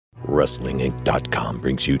WrestlingInc.com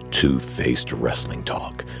brings you Two-Faced Wrestling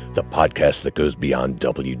Talk, the podcast that goes beyond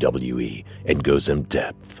WWE and goes in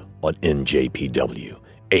depth on NJPW,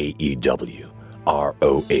 AEW,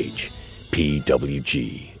 ROH,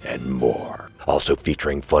 PWG, and more. Also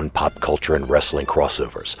featuring fun pop culture and wrestling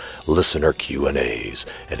crossovers, listener Q&As,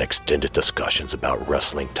 and extended discussions about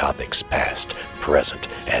wrestling topics past, present,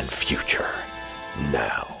 and future.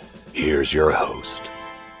 Now, here's your host,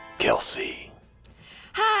 Kelsey.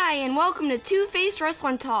 Hi, and welcome to Two-Faced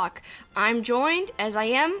Wrestling Talk. I'm joined, as I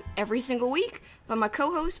am every single week, by my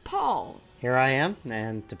co-host, Paul. Here I am,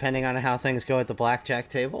 and depending on how things go at the blackjack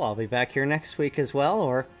table, I'll be back here next week as well,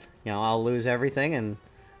 or, I'll lose everything and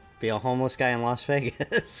be a homeless guy in Las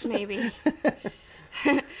Vegas. Maybe.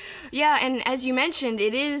 Yeah, and as you mentioned,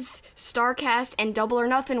 it is StarCast and Double or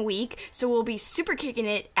Nothing week, so we'll be super kicking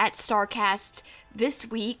it at StarCast this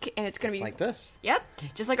week, and it's going to be like this. Yep,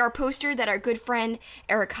 just like our poster that our good friend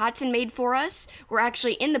Eric Hodson made for us. We're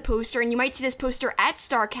actually in the poster, and you might see this poster at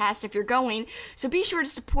StarCast if you're going, so be sure to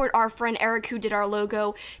support our friend Eric, who did our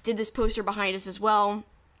logo, did this poster behind us as well.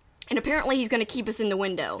 And apparently he's going to keep us in the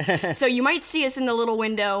window. So you might see us in the little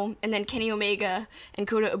window, and then Kenny Omega and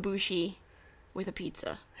Kota Ibushi with a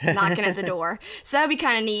pizza knocking at the door. So that would be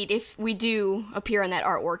kind of neat if we do appear in that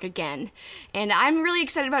artwork again. And I'm really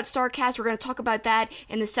excited about StarCast. We're going to talk about that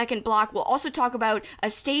in the second block. We'll also talk about a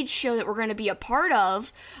stage show that we're going to be a part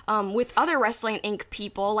of with other Wrestling Inc.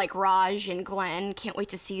 people like Raj and Glenn. Can't wait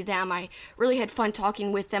to see them. I really had fun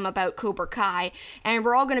talking with them about Cobra Kai. And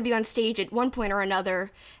we're all going to be on stage at one point or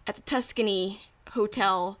another at the Tuscany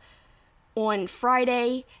Hotel on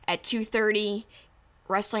Friday at 2:30.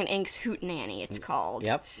 Wrestling Inc.'s Hootenanny, it's called.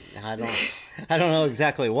 Yep. I don't know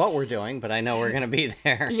exactly what we're doing, but I know we're going to be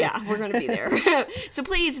there. Yeah, we're going to be there. So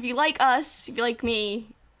please, if you like us, if you like me,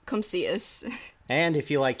 come see us. And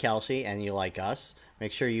if you like Kelsey and you like us,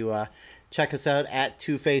 make sure you check us out at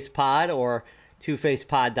Two-Face-Pod or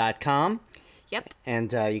twofacepod.com. Yep.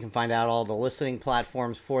 And you can find out all the listening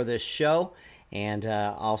platforms for this show. And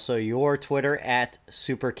also your Twitter at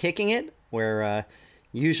SuperKickingIt, where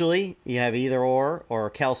usually you have either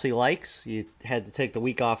or Kelsey likes. You had to take the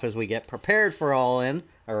week off as we get prepared for All In,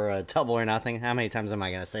 or Double or Nothing. How many times am I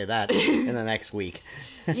going to say that in the next week?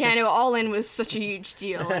 Yeah, I know All In was such a huge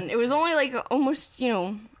deal. And it was only like almost,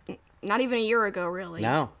 not even a year ago, really.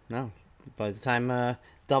 No. By the time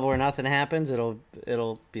Double or Nothing happens,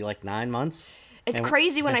 it'll be like 9 months. It's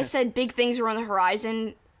crazy when I said big things were on the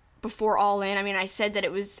horizon before All In. I mean, I said that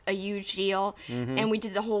it was a huge deal, and we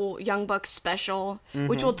did the whole Young Bucks special,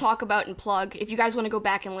 which we'll talk about and plug. If you guys want to go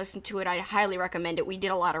back and listen to it, I highly recommend it. We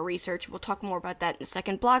did a lot of research. We'll talk more about that in the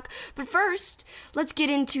second block. But first, let's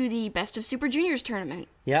get into the Best of Super Juniors tournament.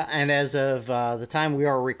 Yeah, and as of the time we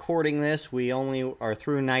are recording this, we only are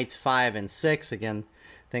through nights 5 and 6. Again,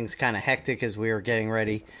 things kind of hectic as we are getting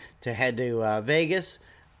ready to head to Vegas.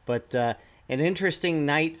 But an interesting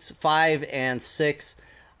nights 5 and 6.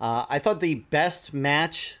 I thought the best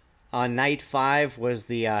match on night 5 was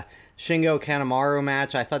the Shingo Kanemaru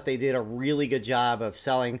match. I thought they did a really good job of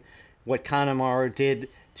selling what Kanemaru did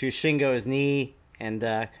to Shingo's knee,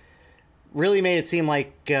 and really made it seem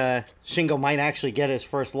like Shingo might actually get his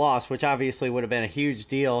first loss, which obviously would have been a huge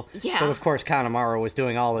deal. Yeah. But of course Kanemaru was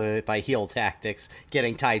doing all of it by heel tactics,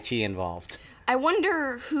 getting Tai Chi involved. I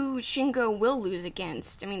wonder who Shingo will lose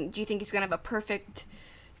against. I mean, do you think he's going to have a perfect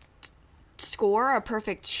score, a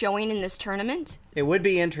perfect showing in this tournament? It would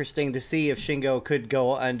be interesting to see if Shingo could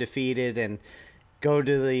go undefeated and go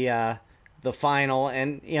to the final,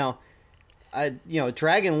 and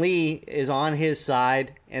Dragon Lee is on his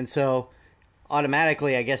side, and so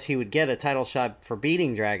automatically I guess he would get a title shot for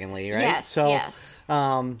beating Dragon Lee, right? Yes.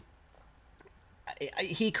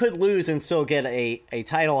 He could lose and still get a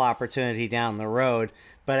title opportunity down the road,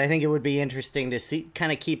 but I think it would be interesting to see,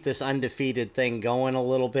 kind of keep this undefeated thing going a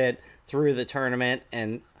little bit through the tournament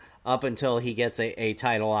and up until he gets a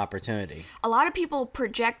title opportunity. A lot of people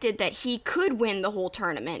projected that he could win the whole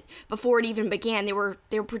tournament before it even began. They were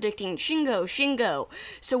predicting Shingo.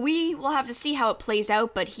 So we will have to see how it plays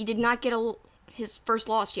out, but he did not get his first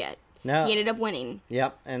loss yet. No. He ended up winning.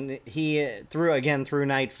 Yep, and he through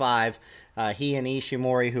night 5, he and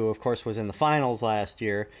Ishimori, who of course was in the finals last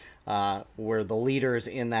year, were the leaders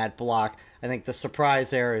in that block. I think the surprise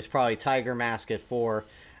there is probably Tiger Mask at 4,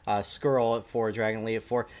 Skrull at 4, Dragon Lee at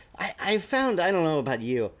 4. I found, I don't know about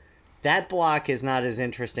you, that block is not as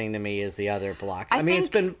interesting to me as the other block. I mean, it's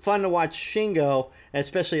been fun to watch Shingo,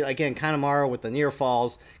 especially, again, Kanemaru with the near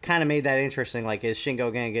falls, kind of made that interesting. Like, is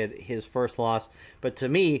Shingo going to get his first loss? But to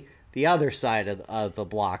me, the other side of the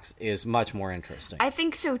blocks is much more interesting. I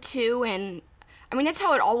think so, too, and I mean, that's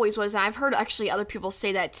how it always was, and I've heard actually other people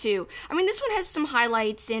say that too. I mean, this one has some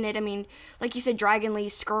highlights in it. I mean, like you said, Dragon Lee,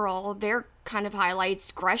 Skrull, they're kind of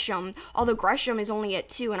highlights. Gresham, although Gresham is only at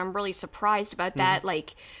 2, and I'm really surprised about that.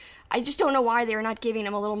 Like, I just don't know why they're not giving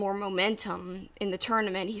him a little more momentum in the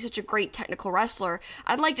tournament. He's such a great technical wrestler.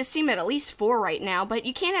 I'd like to see him at least 4 right now, but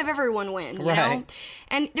you can't have everyone win, you know?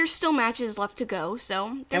 And there's still matches left to go,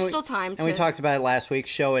 so there's still time to... And we talked about it last week.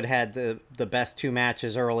 Sho had the best 2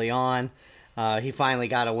 matches early on. He finally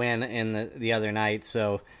got a win in the other night,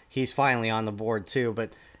 so he's finally on the board too.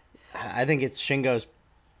 But I think it's Shingo's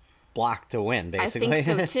block to win, basically. I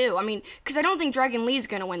think so too. I mean, because I don't think Dragon Lee's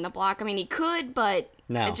going to win the block. I mean, he could, but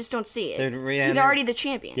no. I just don't see it. He's already the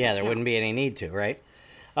champion. Yeah, there wouldn't be any need to, right?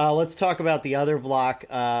 Let's talk about the other block.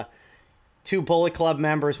 2 Bullet Club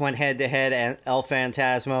members went head-to-head, El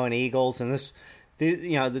Phantasmo and Eagles, and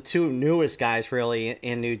the 2 newest guys really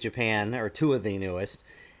in New Japan, or 2 of the newest.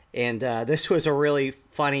 And this was a really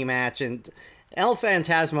funny match, and El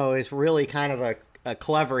Phantasmo is really kind of a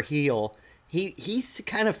clever heel. He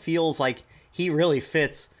kind of feels like he really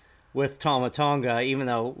fits with Tama Tonga, even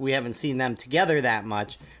though we haven't seen them together that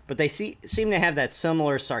much. But they seem to have that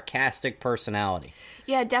similar sarcastic personality.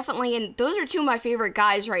 Yeah, definitely. And those are 2 of my favorite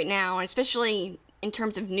guys right now, and especially in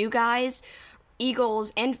terms of new guys.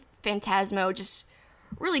 Eagles and Phantasmo, just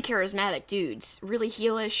really charismatic dudes. Really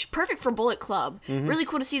heelish. Perfect for Bullet Club. Mm-hmm. Really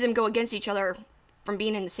cool to see them go against each other from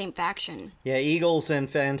being in the same faction. Yeah, Eagles and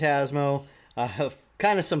Phantasmo...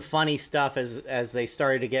 kind of some funny stuff as they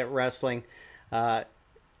started to get wrestling.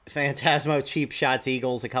 Phantasmo cheap shots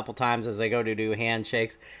Eagles a couple times as they go to do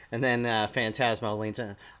handshakes, and then Phantasmo leans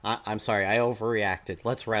in. I'm sorry, I overreacted.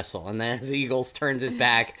 Let's wrestle. And then as Eagles turns his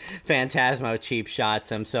back, Phantasmo cheap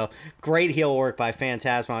shots him. So great heel work by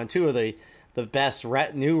Phantasmo, and 2 of the best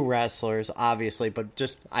new wrestlers, obviously, but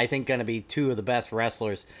just I think going to be 2 of the best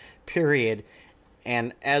wrestlers, period.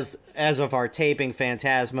 And as of our taping,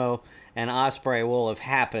 Phantasmo and Ospreay will have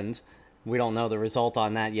happened. We don't know the result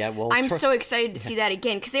on that yet. I'm so excited to see that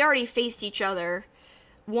again, because they already faced each other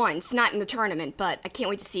once, not in the tournament, but I can't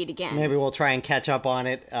wait to see it again. Maybe we'll try and catch up on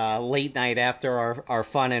it late night after our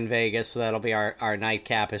fun in Vegas, so that'll be our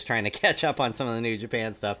nightcap, is trying to catch up on some of the New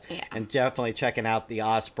Japan stuff. Yeah. And definitely checking out the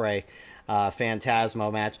Ospreay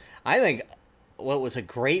Phantasmo match. I think what was a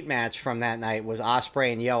great match from that night was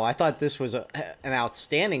Ospreay and Yo. I thought this was an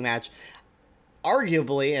outstanding match.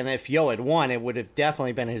 Arguably, and if Yo had won, it would have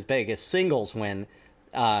definitely been his biggest singles win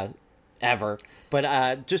ever. But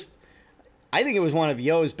I think it was one of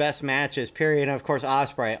Yo's best matches, period. And of course,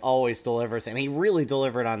 Ospreay always delivers, and he really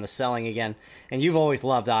delivered on the selling again. And you've always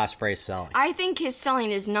loved Ospreay's selling. I think his selling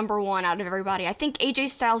is number 1 out of everybody. I think AJ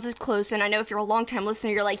Styles is close, and I know if you're a long-time listener,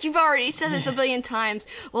 you're like, you've already said this a billion times.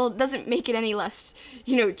 Well, it doesn't make it any less,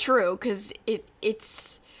 true, because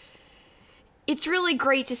it's really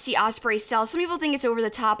great to see Ospreay sell. Some people think it's over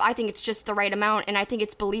the top. I think it's just the right amount, and I think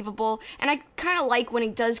it's believable. And I kind of like when he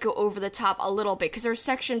does go over the top a little bit, because there's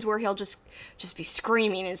sections where he'll just be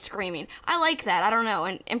screaming and screaming. I like that. I don't know.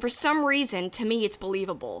 And for some reason, to me, it's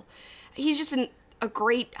believable. He's just a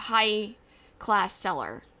great high-class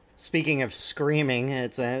seller. Speaking of screaming,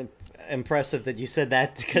 it's impressive that you said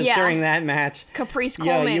that, because during that match... Caprice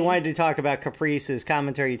Coleman. Yeah, you wanted to talk about Caprice's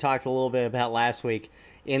commentary you talked a little bit about last week.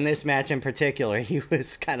 In this match in particular, he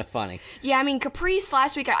was kind of funny. Yeah, I mean, Caprice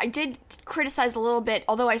last week, I did criticize a little bit,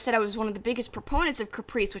 although I said I was one of the biggest proponents of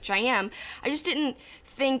Caprice, which I am. I just didn't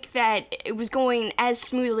think that it was going as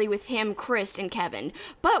smoothly with him, Chris, and Kevin.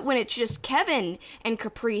 But when it's just Kevin and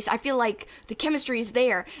Caprice, I feel like the chemistry is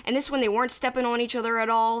there. And this one, they weren't stepping on each other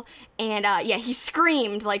at all. And, he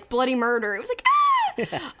screamed like bloody murder. It was like,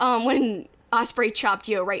 ah! When Ospreay chopped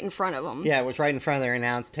Yo right in front of him. Yeah, it was right in front of their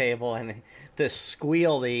announce table, and the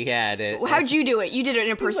squeal that he had. How'd you do it? You did an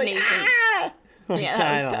impersonation. Like, ah! Yeah,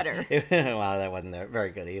 that was better. Wow, that wasn't very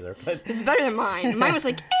good either. But it's better than mine. Mine was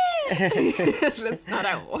like, That's not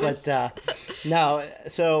how it was. But, no,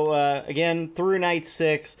 so, again, through night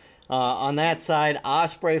 6, on that side,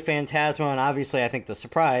 Ospreay, Phantasmo, and obviously I think the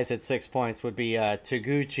surprise at 6 points would be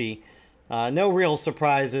Taguchi. No real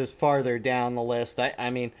surprises farther down the list. I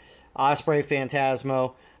mean... Ospreay,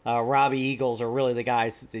 Phantasmo, Robbie Eagles are really the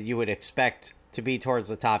guys that you would expect to be towards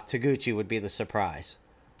the top. Taguchi would be the surprise.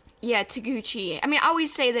 Yeah, Taguchi. I mean, I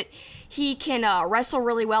always say that he can wrestle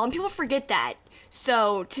really well, and people forget that.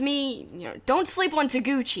 So, to me, don't sleep on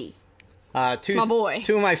Taguchi. It's my boy.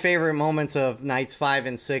 2 of my favorite moments of nights 5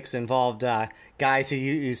 and 6 involved guys who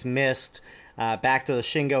used mist. Back to the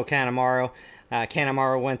Shingo Kanemaru.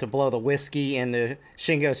 Kanemaru went to blow the whiskey into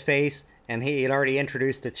Shingo's face, and he had already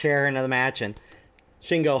introduced the chair into the match, and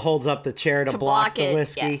Shingo holds up the chair to block the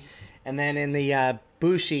whiskey. Yes. And then in the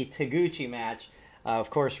Bushi Taguchi match,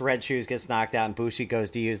 Of course, Red Shoes gets knocked out, and Bushi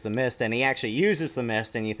goes to use the mist, and he actually uses the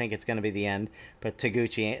mist, and you think it's going to be the end, but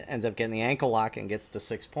Taguchi ends up getting the ankle lock and gets to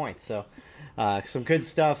 6 points. So, some good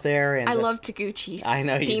stuff there. And I love Taguchi's I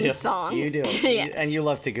know you theme do. song. You do. Yes. And you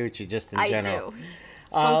love Taguchi just in general. I do.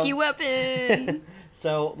 Funky Weapon.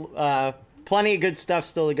 So, plenty of good stuff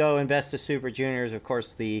still to go in Best of Super Juniors. Of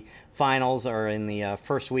course, the finals are in the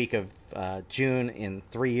first week of June in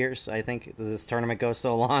 3 years. I think this tournament goes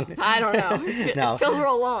so long. I don't know. No. It feels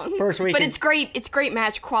real long. First week but in- it's great. It's great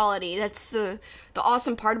match quality. That's the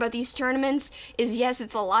awesome part about these tournaments is, yes,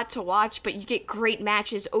 it's a lot to watch, but you get great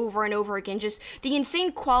matches over and over again. Just the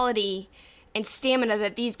insane quality and stamina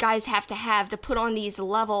that these guys have to put on these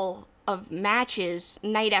level of matches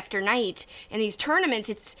night after night. In these tournaments,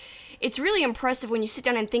 it's really impressive when you sit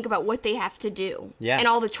down and think about what they have to do. Yeah. And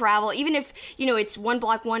all the travel, even if, it's one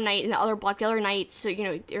block one night and the other block the other night, so,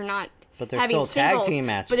 they're not But they're having still tag singles, team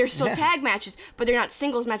matches. but they're still tag matches, but they're not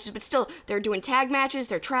singles matches, but still, they're doing tag matches,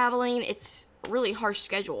 they're traveling. It's a really harsh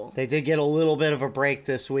schedule. They did get a little bit of a break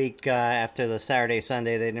this week after the Saturday,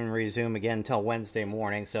 Sunday. They didn't resume again until Wednesday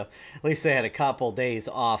morning, so at least they had a couple days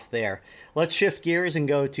off there. Let's shift gears and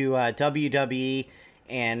go to WWE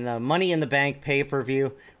and the Money in the Bank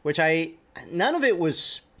pay-per-view, which none of it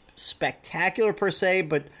was spectacular per se,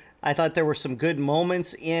 but I thought there were some good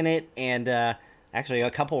moments in it, and actually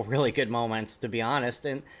a couple really good moments, to be honest.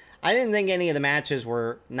 And I didn't think any of the matches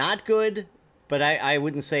were not good, but I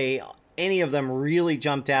wouldn't say any of them really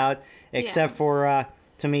jumped out, except for,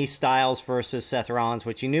 to me, Styles versus Seth Rollins,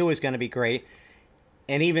 which you knew was going to be great.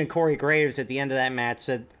 And even Corey Graves at the end of that match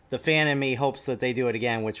said, the fan in me hopes that they do it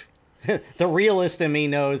again, which the realist in me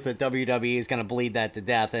knows that WWE is going to bleed that to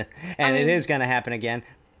death, and it is going to happen again.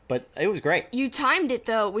 But it was great. You timed it,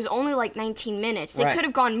 though. It was only like 19 minutes. They Right. could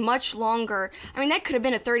have gone much longer. I mean, that could have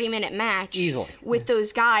been a 30-minute match. Easily. With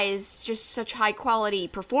those guys, just such high-quality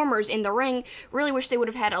performers in the ring. Really wish they would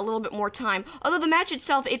have had a little bit more time. Although the match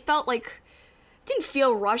itself, it felt like... It didn't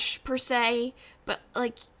feel rushed, per se. But,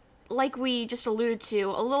 like we just alluded to,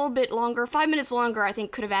 a little bit longer. 5 minutes longer, I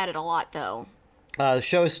think, could have added a lot, though. The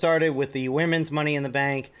show started with the women's Money in the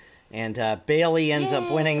Bank, and Bayley ends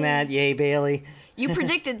up winning that. Yay, Bayley. You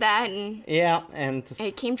predicted that, and Yeah, and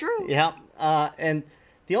it came true. yeah, and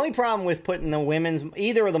the only problem with putting the women's,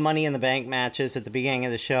 either of the Money in the Bank matches at the beginning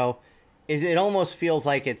of the show, is it almost feels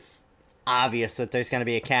like it's obvious that there's going to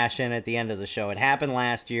be a cash in at the end of the show. It happened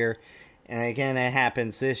last year, and again, it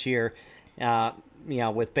happens this year,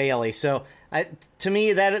 with Bayley. So to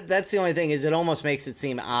me, that's the only thing, is it almost makes it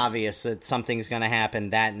seem obvious that something's going to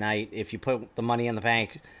happen that night if you put the Money in the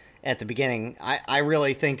Bank at the beginning. I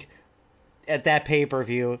really think at that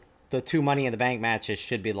pay-per-view, the two Money in the Bank matches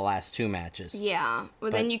should be the last two matches. Yeah,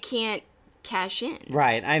 well, then you can't cash in.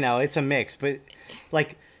 Right, I know, it's a mix, but,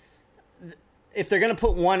 if they're going to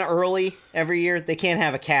put one early every year, they can't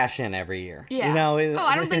have a cash-in every year. Yeah.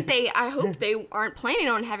 I don't think I hope they aren't planning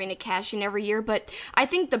on having a cash-in every year, but I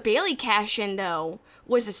think the Bayley cash-in, though,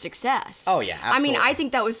 was a success. Oh, yeah, I mean, absolutely. I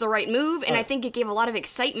think that was the right move, and I think it gave a lot of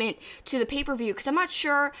excitement to the pay-per-view, because I'm not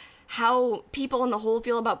sure how people in the whole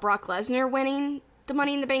feel about Brock Lesnar winning the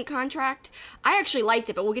Money in the Bank contract. I actually liked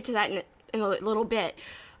it, but we'll get to that in a little bit.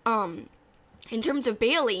 In terms of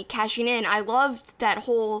Bayley cashing in, I loved that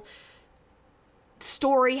whole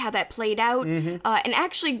story, how that played out. And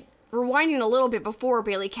actually, rewinding a little bit before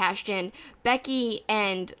Bayley cashed in, Becky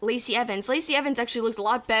and Lacey Evans. Lacey Evans actually looked a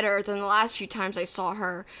lot better than the last few times I saw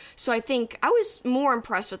her. So I think I was more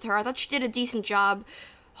impressed with her. I thought she did a decent job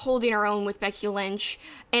holding her own with Becky Lynch.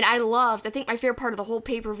 And I think my favorite part of the whole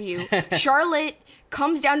pay-per-view, Charlotte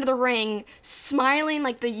comes down to the ring smiling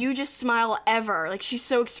like the hugest smile ever. Like, she's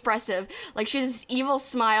so expressive. Like, she has this evil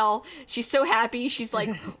smile. She's so happy. She's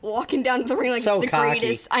like walking down to the ring like So it's the cocky.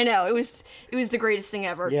 greatest. I know, it was the greatest thing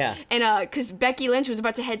ever. Yeah. And because Becky Lynch was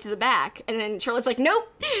about to head to the back, and then Charlotte's like,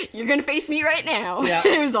 "Nope, you're gonna face me right now." Yeah,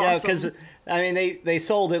 It was yeah, awesome. because they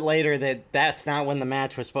sold it later that that's not when the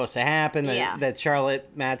match was supposed to happen. Yeah. That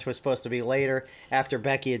Charlotte match was supposed to be later, after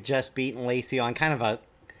Becky had just beaten Lacey on kind of a,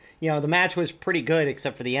 the match was pretty good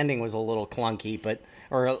except for the ending was a little clunky,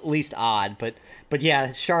 or at least odd. But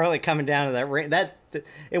yeah, Charlotte coming down to that ring,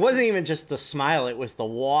 it wasn't even just the smile, it was the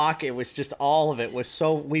walk, it was just all of it was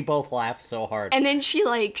so, we both laughed so hard. And then she,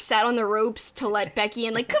 sat on the ropes to let Becky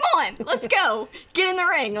in, come on, let's go, get in the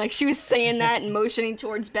ring. She was saying that and motioning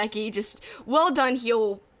towards Becky. Just well done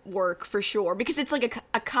heel work, for sure, because it's like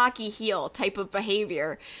a cocky heel type of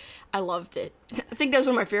behavior. I loved it. I think that was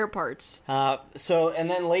one of my favorite parts. And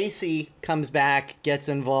then Lacey comes back, gets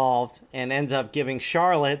involved, and ends up giving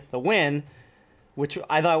Charlotte the win, which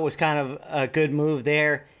I thought was kind of a good move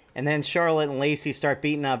there. And then Charlotte and Lacey start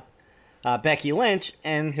beating up Becky Lynch,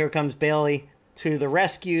 and here comes Bayley to the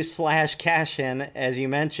rescue / cash in, as you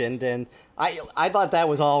mentioned, and I thought that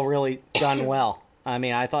was all really done well. I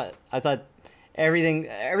mean, I thought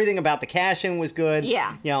everything about the cash in was good.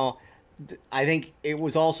 Yeah. You know, I think it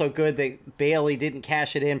was also good that Bayley didn't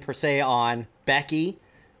cash it in per se on Becky.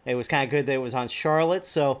 It was kind of good that it was on Charlotte.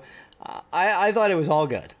 So I thought it was all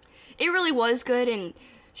good. It really was good, and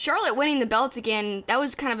Charlotte winning the belt again, that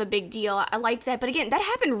was kind of a big deal. I liked that, but again, that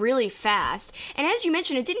happened really fast. And as you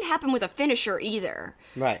mentioned, it didn't happen with a finisher either.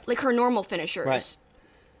 Right. Like her normal finishers. Right.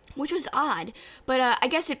 Which was odd. But I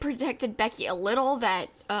guess it protected Becky a little that,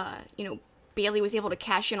 Bayley was able to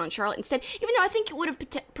cash in on Charlotte instead. Even though I think it would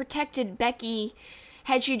have protected Becky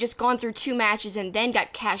had she just gone through 2 matches and then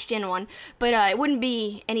got cashed in on. But it wouldn't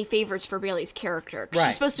be any favorites for Bayley's character. Right.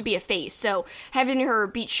 She's supposed to be a face, so having her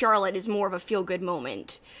beat Charlotte is more of a feel-good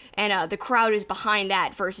moment. And the crowd is behind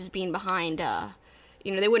that versus being behind,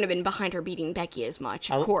 they wouldn't have been behind her beating Becky as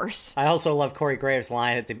much, of course. I also love Corey Graves'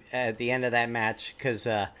 line at the end of that match, because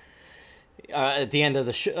at the end of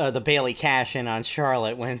the Bayley cash-in on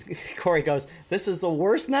Charlotte, when Corey goes, "This is the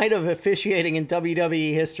worst night of officiating in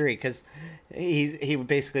WWE history," because he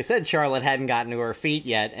basically said Charlotte hadn't gotten to her feet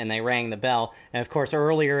yet, and they rang the bell. And of course,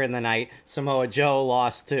 earlier in the night, Samoa Joe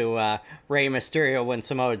lost to Rey Mysterio when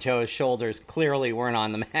Samoa Joe's shoulders clearly weren't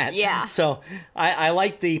on the mat. Yeah. So I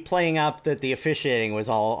like the playing up that the officiating was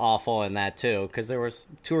all awful in that too, because there was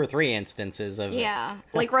 2 or 3 instances of Yeah,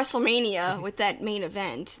 like WrestleMania with that main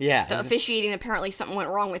event. Yeah. The officiating, apparently something went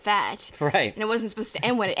wrong with that. Right. And it wasn't supposed to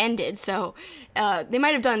end when it ended, so they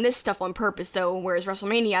might have done this stuff on purpose, though, whereas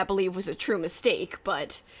WrestleMania, I believe, was a true mistake,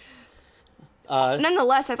 but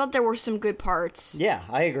nonetheless, I thought there were some good parts. Yeah,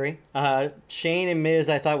 I agree. Shane and Miz,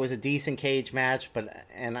 I thought was a decent cage match,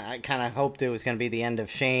 and I kind of hoped it was going to be the end of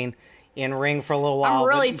Shane in ring for a little while. I'm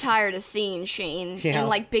really tired of seeing Shane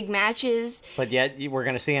in big matches. But yet we're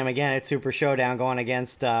going to see him again at Super Showdown going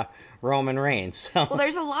against Roman Reigns. So. Well,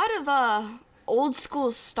 there's a lot of old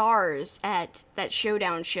school stars at that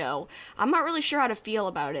Showdown show. I'm not really sure how to feel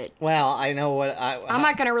about it. Well, I know what I'm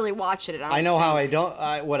not going to really watch it. I know how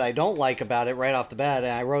what I don't like about it right off the bat,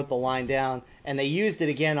 and I wrote the line down, and they used it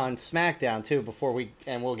again on SmackDown too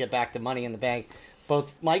we'll get back to Money in the Bank.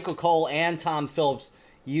 Both Michael Cole and Tom Phillips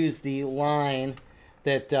used the line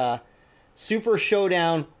that Super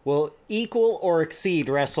Showdown will equal or exceed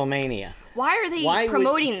WrestleMania. Why are they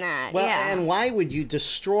promoting that? Well, yeah. And why would you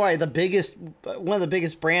destroy one of the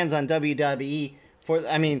biggest brands on WWE for?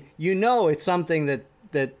 I mean, it's something that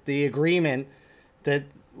the agreement that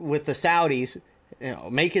with the Saudis,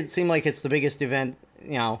 make it seem like it's the biggest event,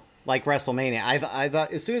 like WrestleMania. I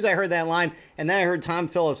thought as soon as I heard that line, and then I heard Tom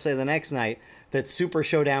Phillips say the next night that Super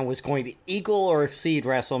Showdown was going to equal or exceed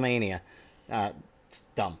WrestleMania.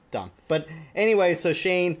 Dumb. But anyway, so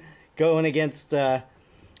Shane going against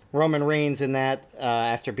Roman Reigns in that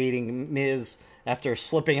after beating Miz, after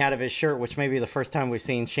slipping out of his shirt, which may be the first time we've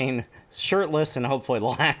seen Shane shirtless, and hopefully the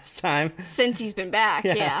last time. Since he's been back,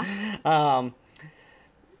 yeah.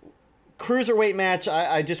 Cruiserweight match,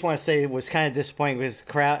 I just want to say was kind of disappointing because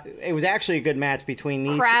it was actually a good match between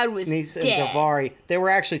Nese and Daivari. They were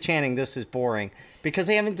actually chanting, "This is boring," because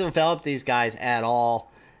they haven't developed these guys at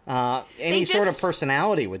all. Sort of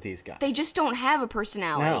personality with these guys. They just don't have a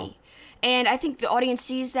personality. No. And I think the audience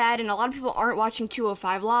sees that, and a lot of people aren't watching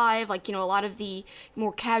 205 Live, a lot of the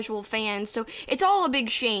more casual fans. So it's all a big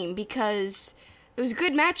shame because it was a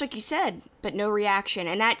good match, like you said, but no reaction.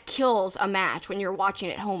 And that kills a match when you're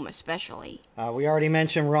watching at home, especially. We already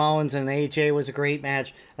mentioned Rollins and AJ was a great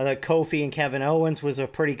match. I thought Kofi and Kevin Owens was a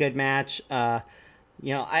pretty good match.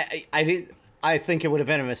 I think it would have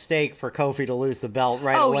been a mistake for Kofi to lose the belt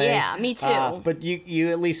right away. Oh, yeah, me too. But you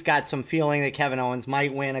at least got some feeling that Kevin Owens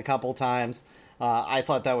might win a couple times. I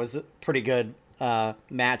thought that was a pretty good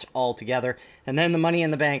match altogether. And then the Money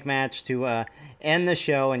in the Bank match to end the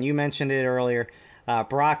show, and you mentioned it earlier,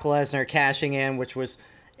 Brock Lesnar cashing in, which was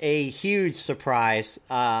a huge surprise.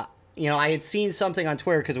 I had seen something on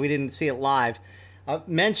Twitter because we didn't see it live,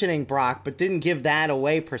 mentioning Brock, but didn't give that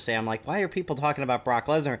away per se. I'm like, why are people talking about Brock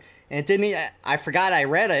Lesnar? And I forgot I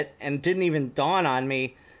read it, and it didn't even dawn on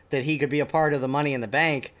me that he could be a part of the Money in the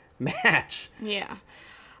Bank match. Yeah.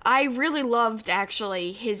 I really loved,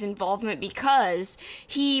 actually, his involvement because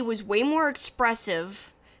he was way more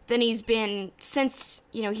expressive than he's been since,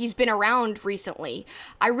 he's been around recently.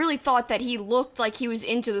 I really thought that he looked like he was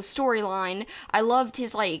into the storyline. I loved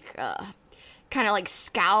his, kind of like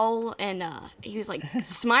scowl, and he was like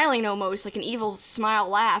smiling almost like an evil smile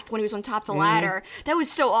laugh when he was on top of the ladder. That was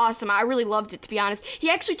so awesome. I really loved it, to be honest. He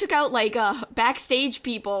actually took out like backstage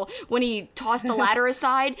people when he tossed the ladder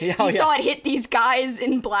aside. You saw it hit these guys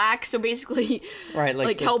in black, so basically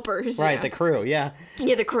like the helpers. Right, the crew, yeah,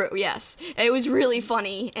 the crew, yes. It was really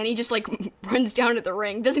funny, and he just like runs down to the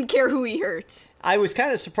ring, doesn't care who he hurts. I was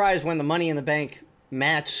kind of surprised when the Money in the Bank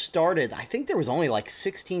match started. I think there was only like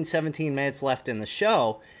 16, 17 minutes left in the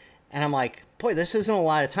show. And I'm like, boy, this isn't a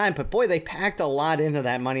lot of time. But boy, they packed a lot into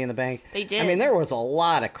that Money in the Bank. They did. I mean, there was a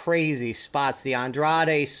lot of crazy spots. The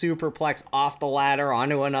Andrade superplex off the ladder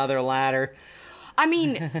onto another ladder. I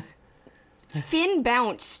mean, Finn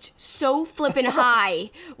bounced so flippin'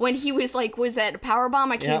 high when he was like, was that a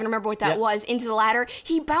powerbomb? I can't even remember what that was, into the ladder.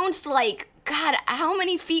 He bounced like, God, how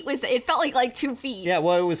many feet was that? It felt like 2 feet. Yeah,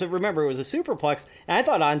 well, it was a superplex, and I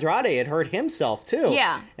thought Andrade had hurt himself, too.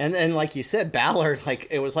 Yeah. And then, like you said, Balor, like,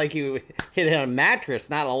 it was like you hit a mattress,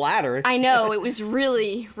 not a ladder. I know, it was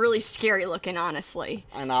really, really scary looking, honestly.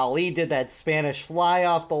 And Ali did that Spanish fly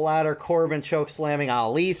off the ladder, Corbin choke slamming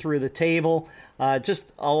Ali through the table.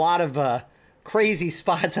 Just a lot of crazy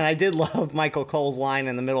spots, and I did love Michael Cole's line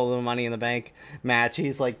in the middle of the Money in the Bank match.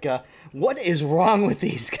 He's like, what is wrong with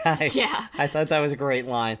these guys? Yeah. I thought that was a great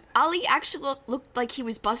line. Ali actually looked like he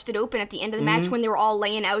was busted open at the end of the match when they were all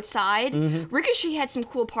laying outside. Ricochet had some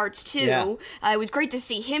cool parts, too. Yeah. It was great to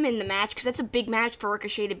see him in the match, because that's a big match for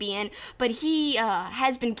Ricochet to be in. But he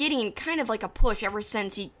has been getting kind of like a push ever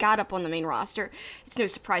since he got up on the main roster. It's no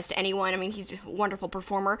surprise to anyone. I mean, he's a wonderful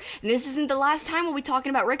performer. And this isn't the last time we'll be talking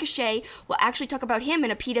about Ricochet. We'll actually talk about him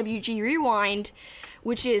in a PWG Rewind,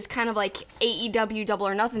 which is kind of like AEW Double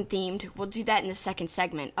or Nothing themed. We'll do that in the second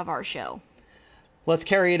segment of our show. Let's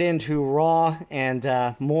carry it into Raw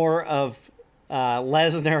and more of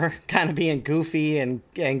Lesnar kind of being goofy and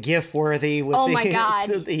GIF-worthy with my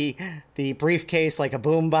God. the briefcase like a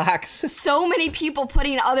boombox. So many people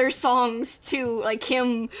putting other songs to, like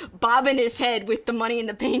him bobbing his head with the Money in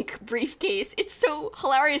the Bank briefcase. It's so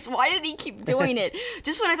hilarious. Why did he keep doing it?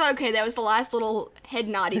 Just when I thought, okay, that was the last little head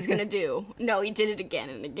nod he's gonna do. No, he did it again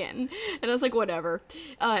and again. And I was like, whatever.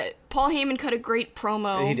 Paul Heyman cut a great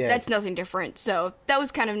promo. He did. That's nothing different. So that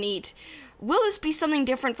was kind of neat. Will this be something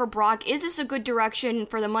different for Brock? Is this a good direction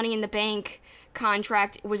for the Money in the Bank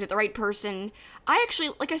contract? Was it the right person? I actually,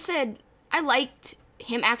 like I said, I liked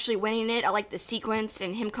him actually winning it. I liked the sequence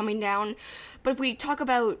and him coming down. But if we talk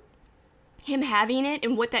about him having it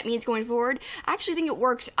and what that means going forward, I actually think it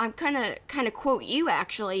works. I'm kind of quote you,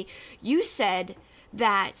 actually. You said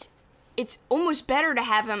that it's almost better to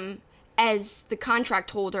have him as the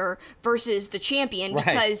contract holder versus the champion,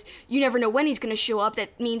 because you never know when he's going to show up.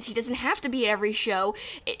 That means he doesn't have to be at every show.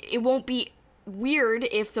 It won't be weird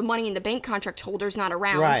if the Money in the Bank contract holder's not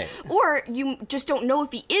around. Right. Or you just don't know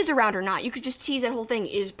if he is around or not. You could just tease that whole thing.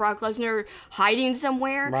 Is Brock Lesnar hiding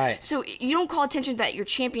somewhere? Right. So you don't call attention that your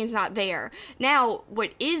champion's not there. Now,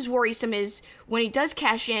 what is worrisome is when he does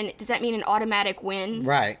cash in, does that mean an automatic win?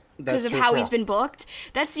 Right. Because of how he's been booked.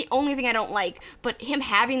 That's the only thing I don't like. But him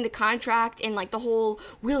having the contract and like the whole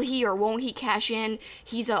will he or won't he cash in,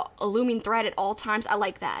 he's a looming threat at all times. I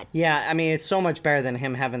like that. Yeah, I mean, it's so much better than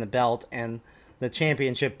him having the belt and the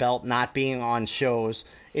championship belt not being on shows.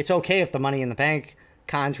 It's okay if the Money in the Bank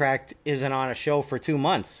contract isn't on a show for 2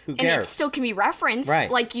 months. Who cares? And it still can be referenced.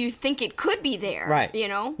 Right. Like you think it could be there. Right. You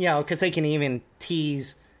know? Yeah, because they can even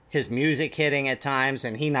tease his music hitting at times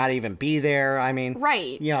and he not even be there. I mean,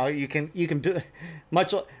 right. You know, you can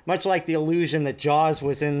much like the illusion that Jaws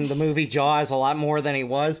was in the movie Jaws a lot more than he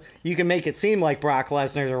was. You can make it seem like Brock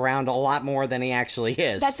Lesnar's around a lot more than he actually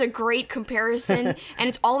is. That's a great comparison, and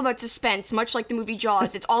it's all about suspense, much like the movie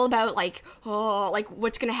Jaws. It's all about like,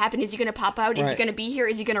 what's going to happen? Is he going to pop out? Is he going to be here?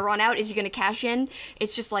 Is he going to run out? Is he going to cash in?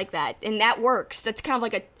 It's just like that, and that works. That's kind of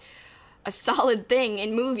like a solid thing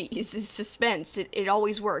in movies is suspense. It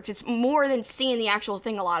always works. It's more than seeing the actual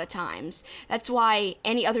thing a lot of times. That's why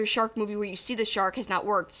any other shark movie where you see the shark has not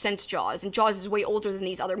worked since Jaws. And Jaws is way older than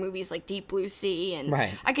these other movies like Deep Blue Sea. And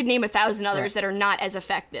I could name 1,000 others that are not as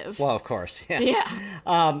effective. Well, of course. Yeah.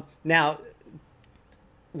 Yeah. Now,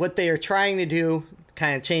 what they are trying to do,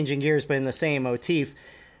 kind of changing gears, but in the same motif,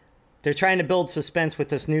 they're trying to build suspense with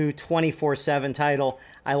this new 24/7 title.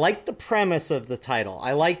 I like the premise of the title.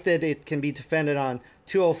 I like that it can be defended on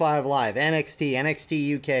 205 Live, NXT,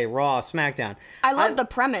 NXT UK, Raw, SmackDown. I love the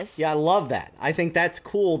premise. Yeah, I love that. I think that's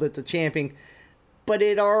cool that the champion... But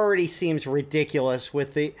it already seems ridiculous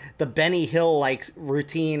with the Benny Hill like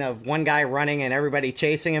routine of one guy running and everybody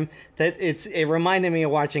chasing him. That it reminded me of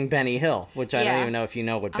watching Benny Hill, which I don't even know if you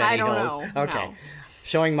know what Benny Hill is. Okay. No.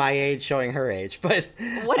 showing my age, showing her age. But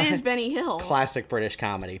what is Benny Hill? Classic British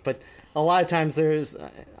comedy. But a lot of times there's,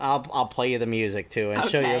 I'll play you the music too and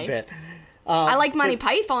show you a bit. I like Monty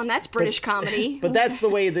Python. That's British comedy. But that's the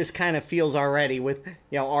way this kind of feels already with,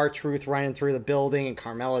 R-Truth running through the building and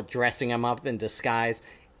Carmella dressing him up in disguise.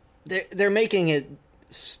 They're making it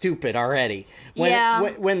stupid already.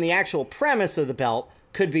 When the actual premise of the belt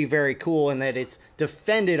could be very cool and that it's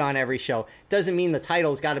defended on every show, doesn't mean the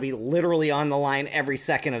title's got to be literally on the line every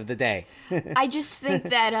second of the day. I just think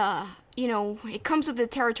that, it comes with the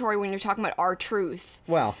territory when you're talking about R-Truth.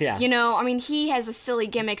 Well, yeah. He has a silly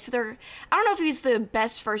gimmick, so I don't know if he's the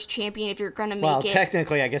best first champion if you're going to make it. Well,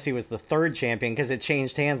 technically, I guess he was the third champion because it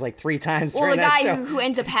changed hands like 3 times during that show. Well, the guy who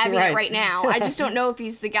ends up having it right now. I just don't know if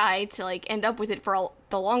he's the guy to, end up with it for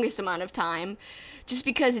the longest amount of time, just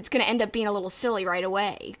because it's going to end up being a little silly right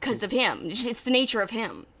away because of him. It's the nature of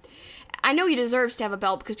him. I know he deserves to have a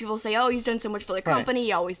belt because people say, oh, he's done so much for the company,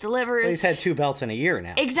 he always delivers. Well, he's had 2 belts in a year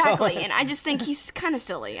now. Exactly, and I just think he's kind of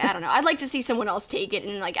silly. I don't know. I'd like to see someone else take it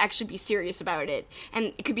and, actually be serious about it,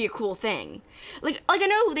 and it could be a cool thing. I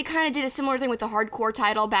know they kind of did a similar thing with the hardcore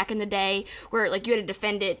title back in the day, where, you had to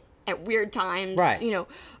defend it at weird times, right.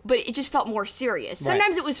 But it just felt more serious. Right.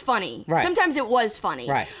 Sometimes it was funny. Right. Sometimes it was funny.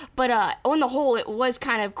 Right. But on the whole, it was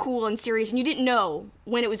kind of cool and serious, and you didn't know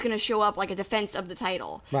when it was going to show up like a defense of the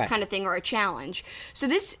title kind of thing or a challenge. So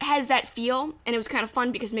this has that feel, and it was kind of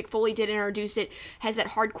fun because Mick Foley did introduce it, has that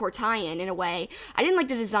hardcore tie-in in a way. I didn't like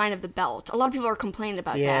the design of the belt. A lot of people are complaining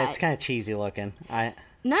about that. Yeah, it's kind of cheesy looking. None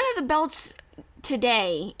of the belts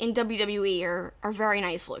today in WWE are very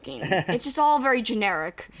nice looking. It's just all very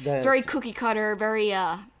generic, very cookie cutter, very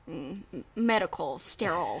medical,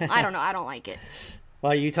 sterile. I don't know. I don't like it.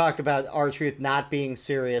 Well, you talk about R-Truth not being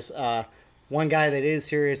serious. One guy that is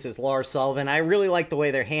serious is Lars Sullivan. I really like the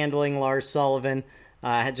way they're handling Lars Sullivan,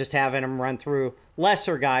 just having him run through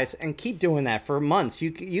lesser guys and keep doing that for months.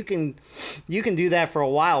 You can do that for a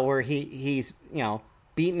while where he's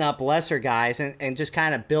beating up lesser guys and just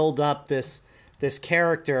kind of build up this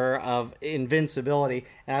character of invincibility.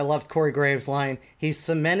 And I loved Corey Graves' line, he's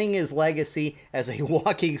cementing his legacy as a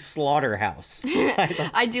walking slaughterhouse.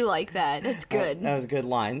 I do like that. That's good. That was a good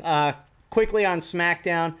line. Quickly on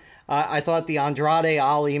SmackDown, I thought the Andrade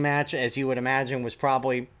Ali match, as you would imagine, was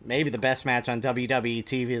probably maybe the best match on WWE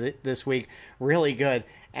TV this week. Really good.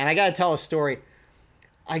 And I got to tell a story.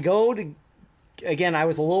 I was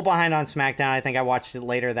a little behind on SmackDown. I think I watched it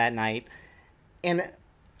later that night. And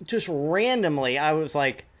just randomly, I was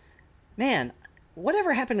like, man,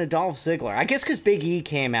 whatever happened to Dolph Ziggler? I guess because Big E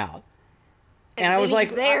came out. And I was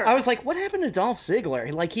like, what happened to Dolph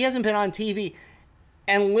Ziggler? He hasn't been on TV.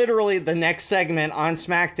 And literally the next segment on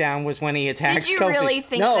SmackDown was when he attacks Kofi. Did you really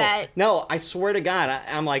think that? No, I swear to God.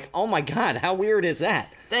 I'm like, oh my God, how weird is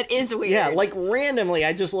that? That is weird. Yeah, randomly,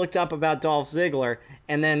 I just looked up about Dolph Ziggler,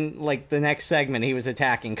 and then, the next segment, he was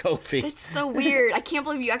attacking Kofi. That's so weird. I can't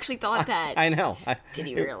believe you actually thought that. I know. Did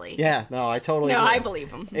he really? Yeah, no, I totally No, I believe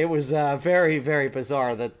him. It was very, very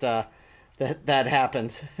bizarre that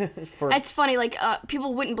happened. That's funny.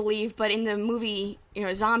 People wouldn't believe, but in the movie,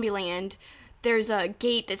 Zombieland, there's a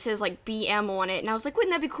gate that says BM on it, and I was like,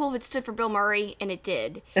 wouldn't that be cool if it stood for Bill Murray? And it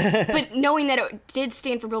did. But knowing that it did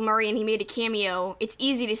stand for Bill Murray and he made a cameo, it's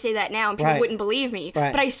easy to say that now and people wouldn't believe me.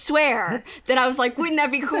 Right. But I swear that I was like, wouldn't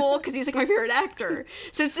that be cool? Because he's my favorite actor.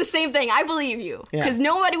 So it's the same thing. I believe you. Because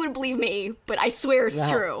nobody would believe me, but I swear it's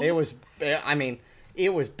true. It was,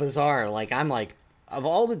 it was bizarre. I'm like, of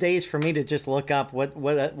all the days for me to just look up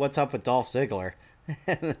what's up with Dolph Ziggler,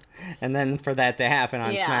 and then for that to happen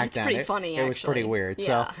on SmackDown, it's pretty funny. It was pretty weird.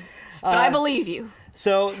 Yeah. So, but I believe you.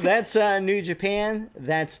 So that's New Japan.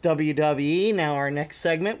 That's WWE. Now our next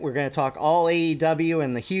segment, we're going to talk all AEW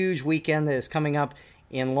and the huge weekend that is coming up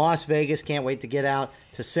in Las Vegas. Can't wait to get out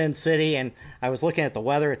to Sin City. And I was looking at the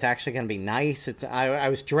weather. It's actually going to be nice. I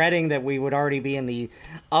was dreading that we would already be in the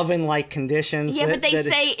oven-like conditions. Yeah, but they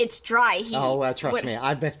say it's dry heat. Oh, trust me.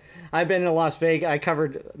 I've been in Las Vegas. I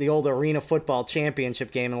covered the old Arena Football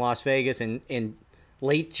Championship game in Las Vegas in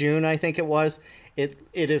late June, I think it was. It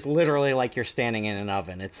is literally like you're standing in an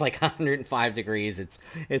oven. It's 105 degrees.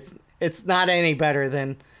 It's not any better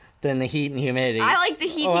than the heat and humidity. I like the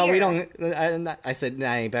heat here. We don't. I said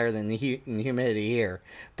not any better than the heat and humidity here,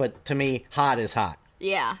 but to me, hot is hot.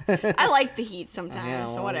 Yeah, I like the heat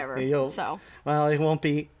sometimes. So whatever. Well, it won't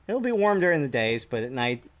be. It'll be warm during the days, but at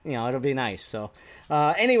night, it'll be nice. So,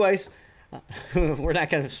 anyways, we're not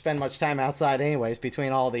going to spend much time outside, anyways,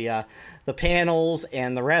 between all the panels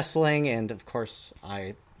and the wrestling, and of course,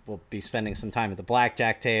 I we'll be spending some time at the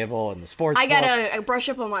blackjack table and the sports I book. gotta brush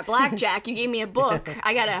up on my blackjack. You gave me a book.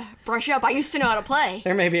 I gotta brush up. I used to know how to play.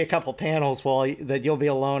 There may be a couple panels that you'll be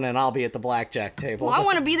alone and I'll be at the blackjack table. Well, I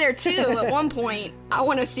want to be there too at one point. I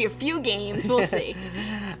want to see a few games. We'll see.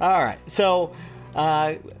 All right. So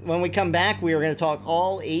when we come back, we are going to talk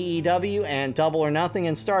all AEW and Double or Nothing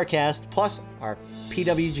and StarCast, plus our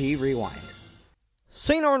PWG Rewind.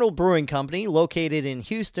 St. Arnold Brewing Company, located in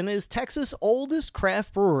Houston, is Texas' oldest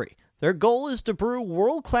craft brewery. Their goal is to brew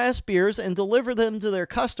world-class beers and deliver them to their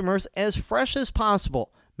customers as fresh as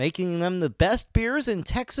possible, making them the best beers in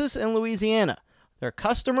Texas and Louisiana. Their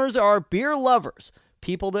customers are beer lovers,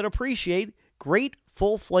 people that appreciate great,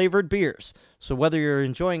 full-flavored beers. So whether you're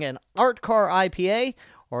enjoying an Art Car IPA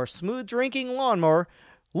or a smooth-drinking lawnmower,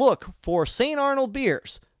 look for St. Arnold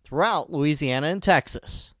beers throughout Louisiana and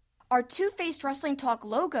Texas. Our Two-Faced Wrestling Talk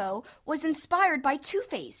logo was inspired by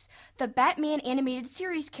Two-Face, the Batman animated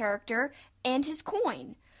series character, and his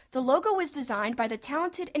coin. The logo was designed by the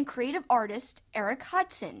talented and creative artist Eric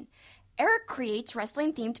Hudson. Eric creates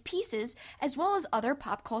wrestling-themed pieces as well as other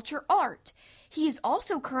pop culture art. He is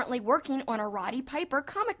also currently working on a Roddy Piper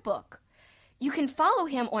comic book. You can follow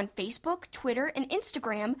him on Facebook, Twitter, and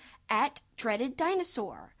Instagram at Dreaded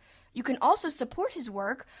Dinosaur. You can also support his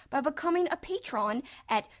work by becoming a patron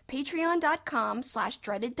at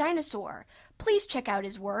patreon.com/dreadeddinosaur. Please check out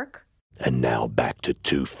his work. And now back to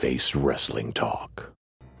Two-Face Wrestling Talk.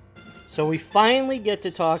 So we finally get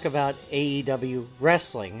to talk about AEW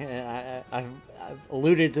wrestling. I've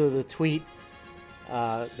alluded to the tweet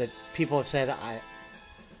that people have said,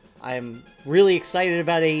 I'm really excited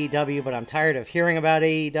about AEW, but I'm tired of hearing about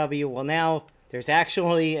AEW. Well, now there's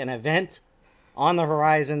actually an event on the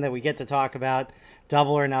horizon that we get to talk about,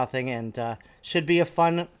 Double or Nothing, and should be a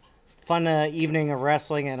fun evening of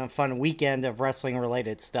wrestling and a fun weekend of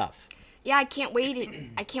wrestling-related stuff. Yeah, I can't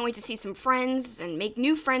wait. I can't wait to see some friends and make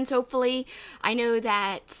new friends, hopefully. I know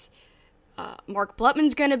that Mark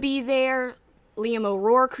Blutman's going to be there. Liam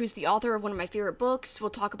O'Rourke, who's the author of one of my favorite books.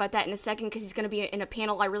 We'll talk about that in a second because he's going to be in a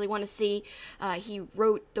panel I really want to see. He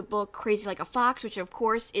wrote the book Crazy Like a Fox, which, of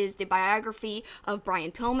course, is the biography of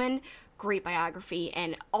Brian Pillman. Great biography,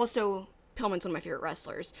 and also Pillman's one of my favorite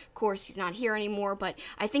wrestlers. Of course, he's not here anymore, but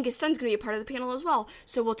I think his son's going to be a part of the panel as well.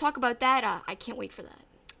 So we'll talk about that. I can't wait for that.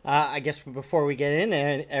 I guess before we get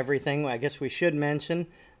into everything, I guess we should mention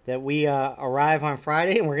that we arrive on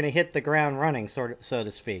Friday and we're going to hit the ground running, so to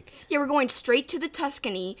speak. Yeah, we're going straight to the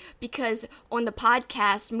Tuscany because on the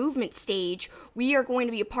podcast movement stage, we are going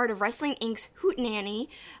to be a part of Wrestling Inc.'s Hootenanny.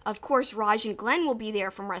 Of course, Raj and Glenn will be there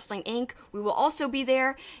from Wrestling Inc. We will also be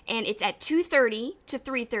there, and it's at 2:30 to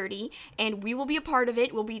 3:30, and we will be a part of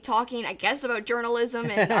it. We'll be talking, I guess, about journalism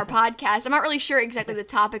and our podcast. I'm not really sure exactly the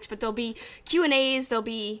topics, but there'll be Q&As, there'll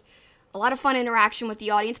be a lot of fun interaction with the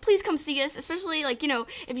audience. Please come see us, especially,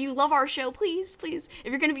 if you love our show, please, if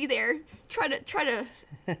you're going to be there, try to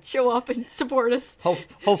show up and support us.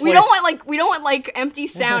 Hopefully. We don't want empty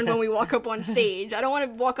sound when we walk up on stage. I don't want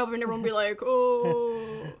to walk up and everyone be like,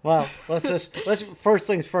 oh. Well, let's first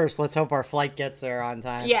things first, let's hope our flight gets there on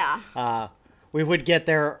time. Yeah. We would get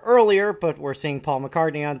there earlier, but we're seeing Paul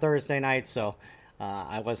McCartney on Thursday night, so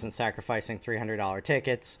I wasn't sacrificing $300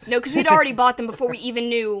 tickets. No, because we'd already bought them before we even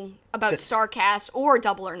knew about StarCast or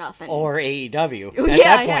Double or Nothing. Or AEW. At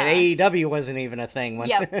that point, AEW wasn't even a thing.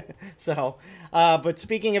 Yep. So, but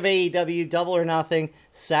speaking of AEW, Double or Nothing,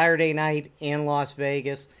 Saturday night in Las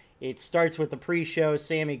Vegas. It starts with the pre-show.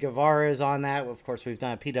 Sammy Guevara is on that. Of course, we've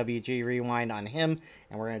done a PWG Rewind on him,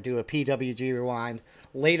 and we're going to do a PWG Rewind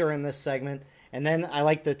later in this segment. And then I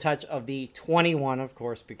like the touch of the 21, of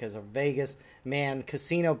course, because of Vegas Man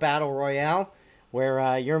Casino Battle Royale,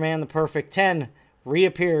 where your man, the Perfect 10,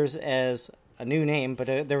 reappears as a new name,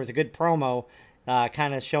 but there was a good promo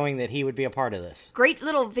kind of showing that he would be a part of this. Great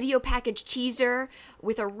little video package teaser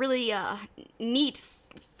with a really neat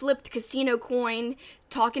flipped casino coin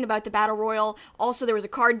talking about the Battle Royal. Also, there was a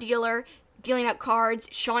card dealer dealing out cards.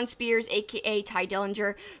 Sean Spears, a.k.a. Ty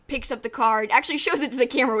Dillinger, picks up the card, actually shows it to the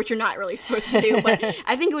camera, which you're not really supposed to do, but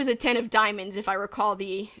I think it was a 10 of diamonds, if I recall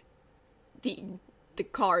the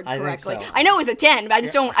card correctly. I think so. I know it was a 10, but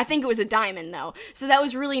I think it was a diamond, though. So that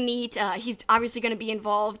was really neat. He's obviously going to be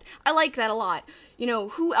involved. I like that a lot.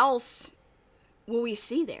 Who else will we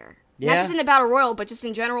see there? Yeah. Not just in the Battle Royal, but just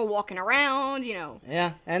in general, walking around,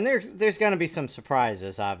 Yeah, and there's going to be some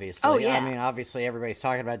surprises, obviously. Oh, yeah. I mean, obviously, everybody's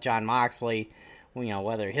talking about Jon Moxley,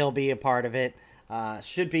 whether he'll be a part of it.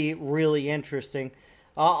 Should be really interesting.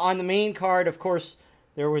 On the main card, of course,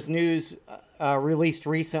 there was news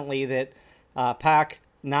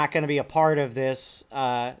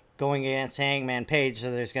going against Hangman Page,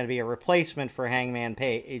 so there's going to be a replacement for Hangman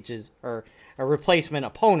Page's, or a replacement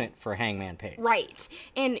opponent for Hangman Page. Right.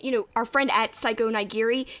 And, our friend at Psycho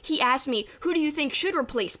Nigiri, he asked me, who do you think should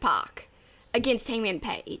replace Pac against Hangman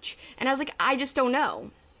Page? And I was like, I just don't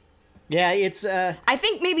know. Yeah, it's... I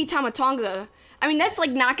think maybe Tama Tonga. I mean, that's,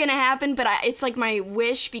 not going to happen, but it's, my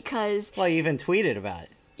wish because... Well, he even tweeted about it.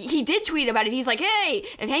 He did tweet about it. He's like, hey,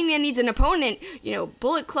 if Hangman needs an opponent,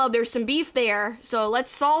 Bullet Club, there's some beef there, so let's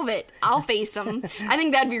solve it. I'll face him. I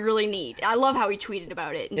think that'd be really neat. I love how he tweeted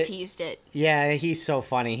about it and teased it. Yeah, he's so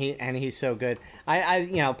funny, he's so good.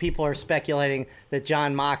 People are speculating that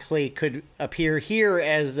Jon Moxley could appear here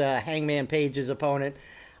as Hangman Page's opponent.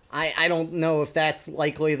 I don't know if that's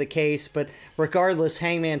likely the case, but regardless,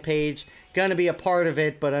 Hangman Page going to be a part of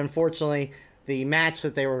it, but unfortunately, the match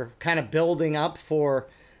that they were kind of building up for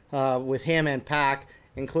with him and Pac,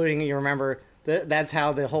 including, you remember, that's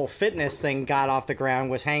how the whole fitness thing got off the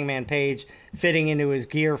ground, was Hangman Page fitting into his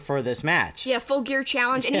gear for this match. Yeah, Full Gear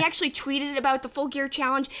Challenge. And he actually tweeted about the Full Gear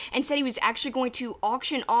Challenge and said he was actually going to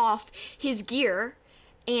auction off his gear,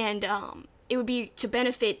 and it would be to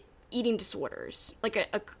benefit eating disorders, like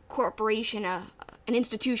a corporation, an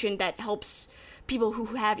institution that helps people who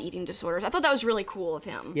have eating disorders. I thought that was really cool of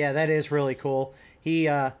him. Yeah, that is really cool.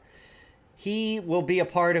 He will be a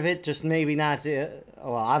part of it, just maybe not,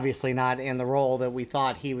 obviously not in the role that we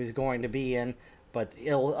thought he was going to be in, but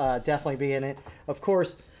he'll definitely be in it. Of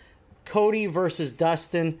course, Cody versus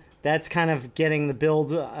Dustin, that's kind of getting the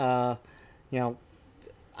build, I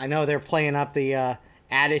know they're playing up the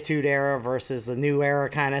Attitude Era versus the New Era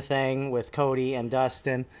kind of thing with Cody and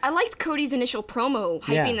Dustin. I liked Cody's initial promo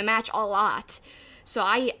hyping the match a lot. So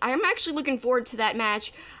I'm actually looking forward to that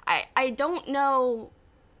match. I don't know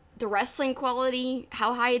the wrestling quality,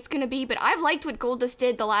 how high it's going to be, but I've liked what Goldust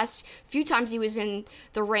did the last few times he was in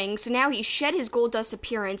the ring. So now he's shed his Goldust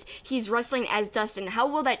appearance. He's wrestling as Dustin. How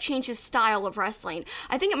will that change his style of wrestling?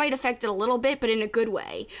 I think it might affect it a little bit, but in a good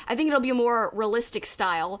way. I think it'll be a more realistic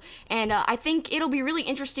style, and I think it'll be really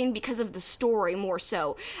interesting because of the story more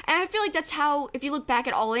so. And I feel like that's how, if you look back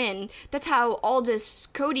at All In, that's how Aldous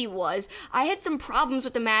Cody was. I had some problems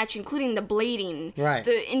with the match, including the blading. Right.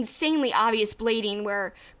 The insanely obvious blading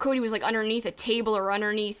where Cody was underneath a table or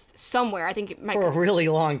underneath somewhere. I think it might for a really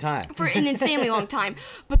long time. For an insanely long time.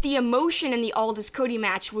 But the emotion in the Aldous Cody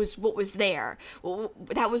match was what was there.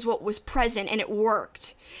 That was what was present, and it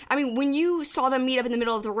worked. I mean, when you saw them meet up in the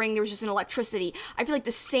middle of the ring, there was just an electricity. I feel like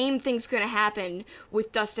the same thing's going to happen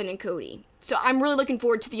with Dustin and Cody. So I'm really looking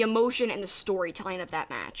forward to the emotion and the storytelling of that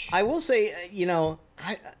match. I will say,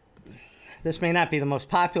 this may not be the most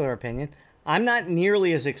popular opinion. I'm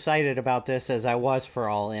nearly as excited about this as I was for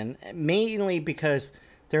All In, mainly because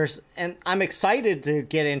and I'm excited to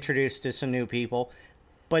get introduced to some new people,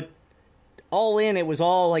 but All In, it was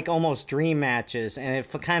all almost dream matches, and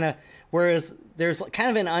whereas there's kind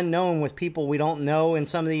of an unknown with people we don't know in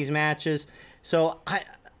some of these matches, so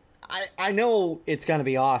I know it's going to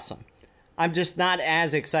be awesome. I'm just not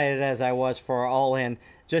as excited as I was for All In,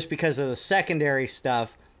 just because of the secondary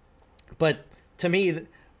stuff, but to me,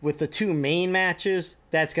 with the two main matches,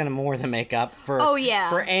 that's going to more than make up for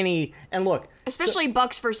for any. And look, especially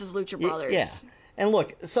Bucks versus Lucha Brothers. Yeah, and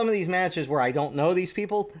look, some of these matches where I don't know these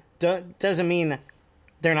people doesn't mean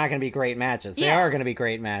they're not going to be great matches. They are going to be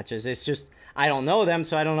great matches. It's just I don't know them,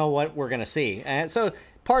 so I don't know what we're going to see. And so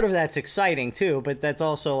part of that's exciting too, but that's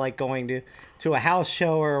also like going to a house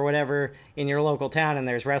show or whatever in your local town and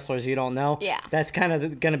there's wrestlers you don't know. Yeah. That's kind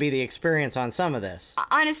of going to be the experience on some of this.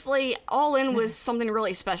 Honestly, All In was something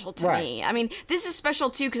really special to me. I mean, this is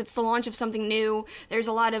special too because it's the launch of something new. There's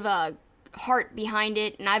a lot of heart behind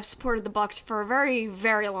it, and I've supported the Bucks for a very,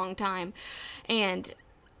 very long time. And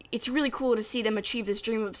it's really cool to see them achieve this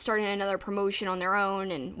dream of starting another promotion on their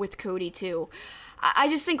own, and with Cody too. I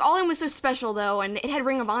just think All In was so special, though, and it had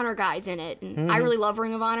Ring of Honor guys in it, and I really love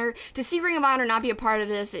Ring of Honor. To see Ring of Honor not be a part of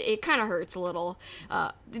this, it kind of hurts a little,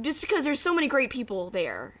 just because there's so many great people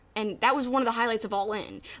there, and that was one of the highlights of All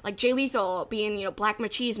In. Like Jay Lethal being, Black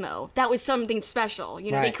Machismo, that was something special.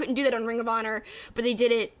 They couldn't do that on Ring of Honor, but they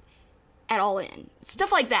did it at All In.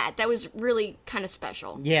 Stuff like that was really kind of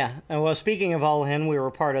special. Yeah, and well, speaking of All In, we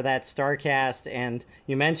were part of that StarCast, and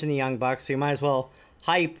you mentioned the Young Bucks, so you might as well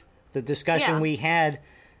hype the discussion we had,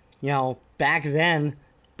 back then,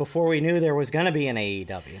 before we knew there was going to be an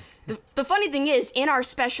AEW. The funny thing is, in our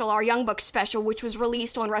special, our Young Bucks special, which was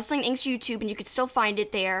released on Wrestling Inc.'s YouTube, and you can still find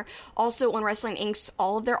it there, also on Wrestling Inc.'s,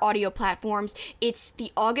 all of their audio platforms, it's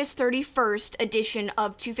the August 31st edition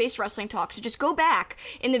of Two-Faced Wrestling Talk. So just go back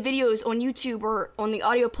in the videos on YouTube or on the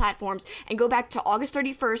audio platforms and go back to August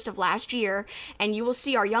 31st of last year, and you will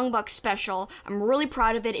see our Young Bucks special. I'm really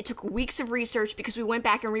proud of it. It took weeks of research because we went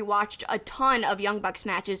back and rewatched a ton of Young Bucks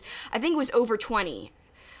matches. I think it was over 20.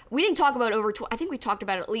 We didn't talk about over 20. I think we talked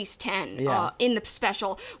about at least 10 in the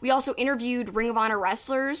special. We also interviewed Ring of Honor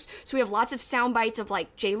wrestlers. So we have lots of sound bites of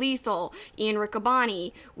like Jay Lethal, Ian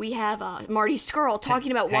Riccaboni. We have Marty Scurll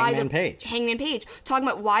talking about Hangman Page talking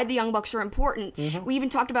about why the Young Bucks are important. Mm-hmm. We even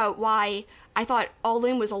talked about why I thought All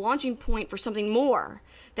In was a launching point for something more,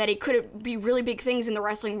 that it could be really big things in the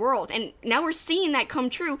wrestling world. And now we're seeing that come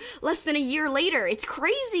true less than a year later. It's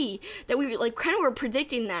crazy that we like kind of were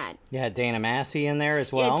predicting that. Yeah, Dana Massey in there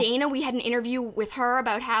as well. Yeah, Dana, we had an interview with her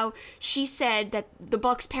about how she said that the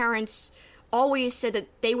Bucks' parents always said that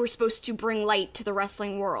they were supposed to bring light to the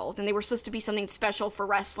wrestling world, and they were supposed to be something special for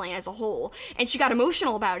wrestling as a whole. And she got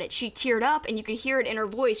emotional about it. She teared up, and you could hear it in her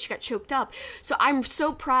voice. She got choked up. So I'm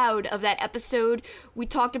so proud of that episode. We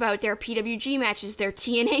talked about their PWG matches, their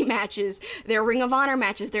TNA matches, their Ring of Honor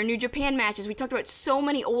matches, their New Japan matches. We talked about so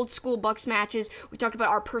many old school Bucks matches. We talked about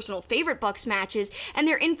our personal favorite Bucks matches and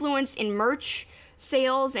their influence in merch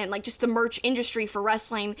sales and like just the merch industry for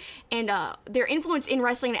wrestling, and their influence in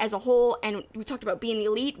wrestling as a whole. And we talked about Being the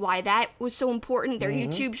Elite, why that was so important, their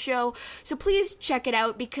YouTube show. So please check it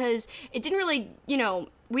out, because it didn't really,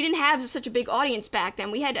 we didn't have such a big audience back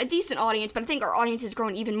then. We had a decent audience, but I think our audience has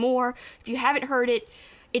grown even more. If you haven't heard it,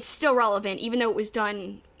 it's still relevant, even though it was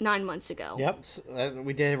done 9 months ago. Yep,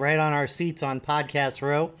 we did it right on our seats on Podcast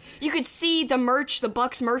Row. You could see the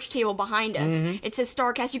Bucks merch table behind us. Mm-hmm. It says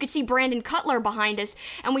StarCast. You could see Brandon Cutler behind us.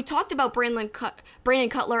 And we talked about Brandon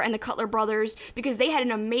Cutler and the Cutler brothers because they had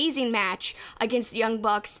an amazing match against the Young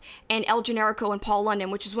Bucks and El Generico and Paul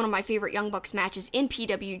London, which is one of my favorite Young Bucks matches in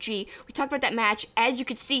PWG. We talked about that match as you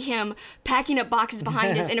could see him packing up boxes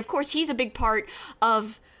behind us. And of course, he's a big part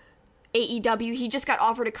of AEW. He just got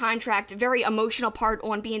offered a contract, very emotional part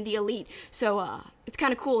on Being the Elite. So it's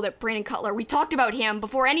kind of cool that Brandon Cutler, we talked about him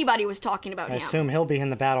before anybody was talking about him. I assume he'll be in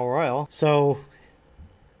the Battle Royal. So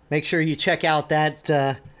make sure you check out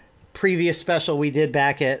that previous special we did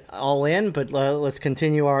back at All In. But let's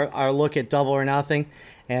continue our look at Double or Nothing.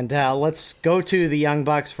 And let's go to the Young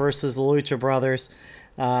Bucks versus the Lucha Brothers.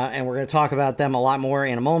 And we're going to talk about them a lot more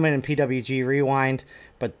in a moment in PWG Rewind.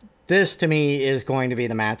 But this, to me, is going to be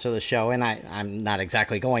the match of the show, and I'm not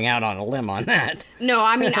exactly going out on a limb on that. No,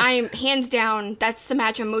 I mean, I'm hands down, that's the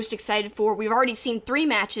match I'm most excited for. We've already seen 3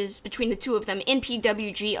 matches between the two of them in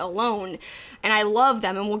PWG alone, and I love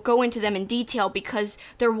them, and we'll go into them in detail because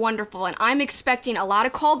they're wonderful, and I'm expecting a lot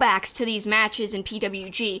of callbacks to these matches in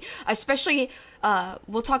PWG, especially,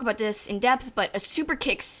 we'll talk about this in depth, but a super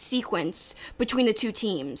kick sequence between the two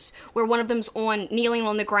teams, where one of them's kneeling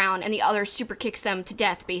on the ground, and the other super kicks them to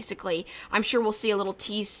death, basically. I'm sure we'll see a little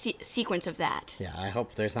tease sequence of that. Yeah, I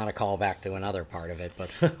hope there's not a callback to another part of it,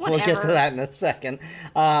 but we'll get to that in a second.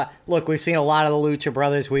 Look, we've seen a lot of the Lucha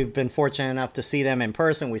Brothers. We've been fortunate enough to see them in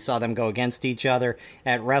person. We saw them go against each other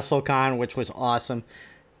at WrestleCon, which was awesome.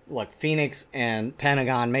 Look, Phoenix and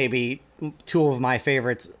Pentagon may be 2 of my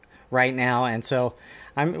favorites right now, and so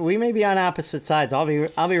we may be on opposite sides. I'll be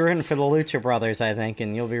rooting for the Lucha Brothers, I think,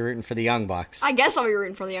 and you'll be rooting for the Young Bucks. I guess I'll be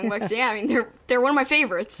rooting for the Young Bucks. Yeah, I mean they're one of my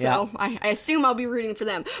favorites, so yeah. I assume I'll be rooting for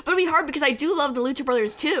them. But it'll be hard because I do love the Lucha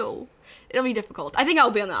Brothers too. It'll be difficult. I think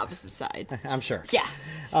I'll be on the opposite side. I'm sure.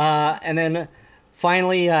 Yeah. And then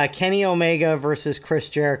finally, Kenny Omega versus Chris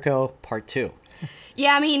Jericho, Part 2.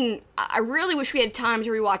 Yeah, I mean, I really wish we had time to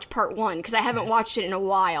rewatch Part 1, because I haven't watched it in a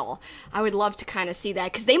while. I would love to kind of see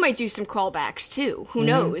that, because they might do some callbacks, too. Who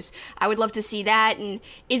knows? I would love to see that, and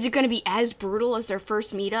is it going to be as brutal as their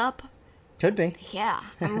first meetup? Could be. Yeah,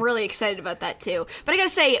 I'm really excited about that, too. But I gotta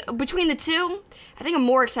say, between the two, I think I'm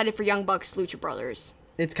more excited for Young Bucks, Lucha Brothers.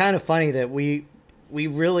 It's kind of funny that we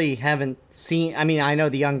really haven't seen... I mean, I know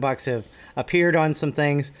the Young Bucks have appeared on some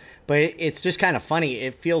things, but it's just kind of funny.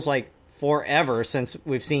 It feels like forever since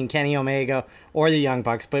we've seen Kenny Omega or the Young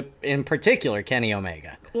Bucks, but in particular, Kenny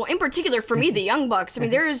Omega. Well, in particular, for me, the Young Bucks, I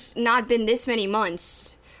mean, there's not been this many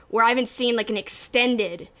months where I haven't seen, like, an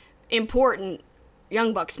extended, important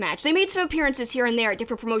Young Bucks match. They made some appearances here and there at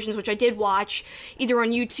different promotions, which I did watch, either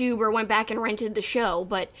on YouTube or went back and rented the show,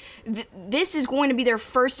 but this is going to be their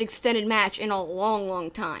first extended match in a long,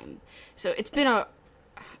 long time. So it's been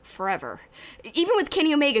forever. Even with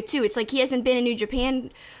Kenny Omega, too, it's like he hasn't been in New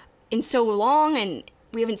Japan in so long, and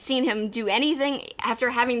we haven't seen him do anything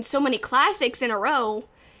after having so many classics in a row.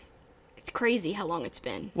 It's crazy how long it's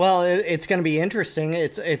been. Well, it's going to be interesting.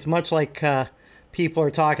 It's much like people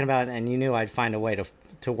are talking about, and you knew I'd find a way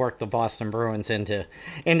to work the Boston Bruins into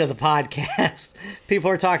the podcast.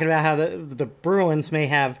 People are talking about how the Bruins may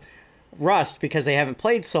have rust because they haven't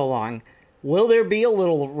played so long. Will there be a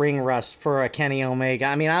little ring rust for a Kenny Omega?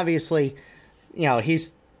 I mean, obviously,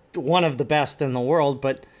 he's one of the best in the world,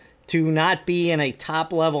 but to not be in a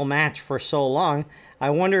top-level match for so long,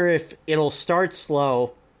 I wonder if it'll start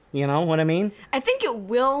slow. You know what I mean? I think it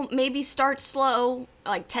will maybe start slow,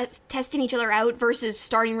 like testing each other out versus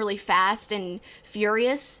starting really fast and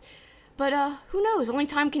furious. But who knows? Only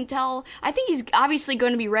time can tell. I think he's obviously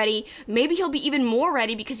going to be ready. Maybe he'll be even more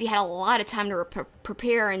ready because he had a lot of time to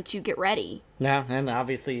prepare and to get ready. Yeah, and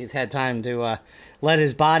obviously he's had time to let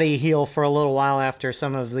his body heal for a little while after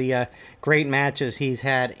some of the great matches he's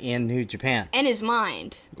had in New Japan. And his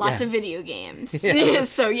mind. Lots of video games. Yeah.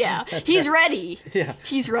 So, yeah, he's ready. Yeah.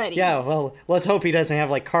 He's ready. Yeah, well, let's hope he doesn't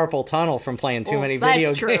have, like, carpal tunnel from playing too many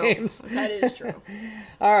video games. That is true.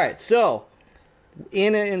 All right, so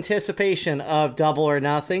in anticipation of Double or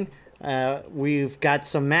Nothing, we've got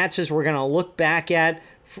some matches we're going to look back at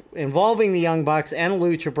involving the Young Bucks and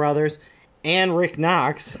Lucha Brothers and Rick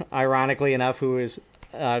Knox, ironically enough, who is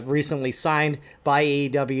recently signed by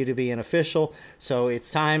AEW to be an official. So it's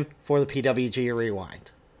time for the PWG Rewind.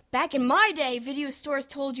 Back in my day, video stores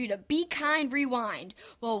told you to be kind, rewind.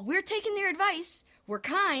 Well, we're taking their advice. We're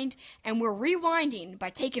kind, and we're rewinding by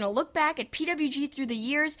taking a look back at PWG through the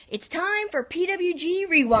years. It's time for PWG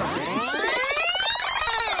Rewind.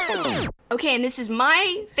 Okay, and this is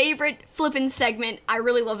my favorite flippin' segment. I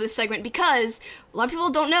really love this segment because a lot of people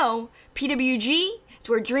don't know PWG is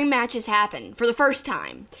where dream matches happen for the first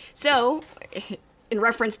time. So, in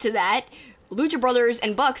reference to that, Lucha Brothers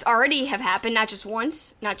and Bucks already have happened, not just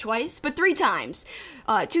once, not twice, but 3 times.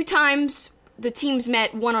 2 times the teams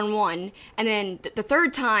met one-on-one, and then the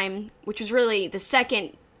third time, which was really the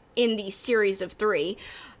second in the series of 3,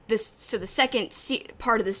 the second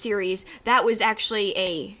part of the series, that was actually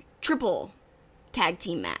a triple tag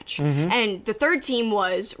team match. Mm-hmm. And the third team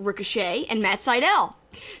was Ricochet and Matt Sydal.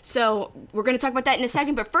 So we're going to talk about that in a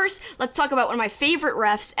second, but first, let's talk about one of my favorite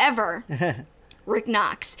refs ever, Rick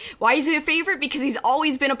Knox. Why is he a favorite? Because he's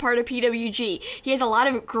always been a part of PWG. He has a lot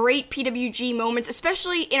of great PWG moments,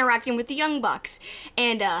 especially interacting with the Young Bucks.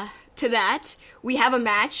 And to that, we have a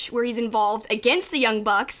match where he's involved against the Young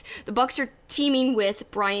Bucks. The Bucks are teaming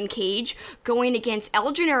with Brian Cage, going against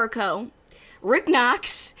El Generico, Rick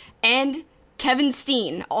Knox, and Kevin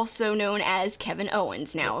Steen, also known as Kevin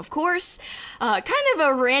Owens. Now, of course, kind of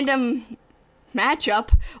a random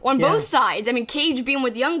matchup on both sides. I mean, Cage being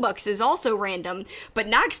with Young Bucks is also random, but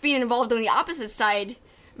Knox being involved on the opposite side,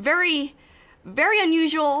 very, very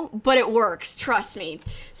unusual, but it works, trust me.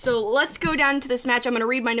 So let's go down to this match. I'm going to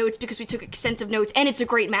read my notes because we took extensive notes, and it's a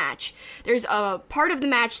great match. There's a part of the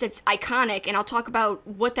match that's iconic, and I'll talk about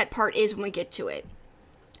what that part is when we get to it.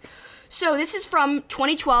 So this is from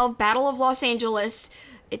 2012, Battle of Los Angeles.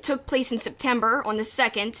 It took place in September on the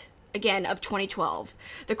 2nd, again, of 2012.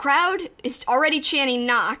 The crowd is already chanting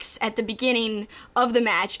Knox at the beginning of the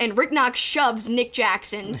match, and Rick Knox shoves Nick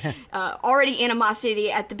Jackson, already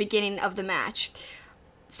animosity at the beginning of the match.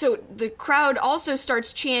 So the crowd also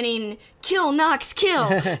starts chanting, kill, Knox,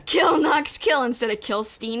 kill, kill, Knox, kill, instead of kill,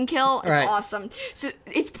 Steen, kill. It's awesome. So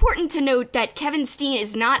it's important to note that Kevin Steen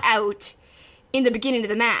is not out in the beginning of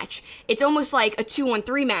the match. It's almost like a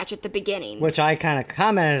 2-on-3 match at the beginning. Which I kind of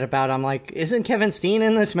commented about. I'm like, isn't Kevin Steen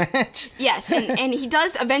in this match? Yes, and he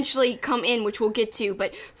does eventually come in, which we'll get to,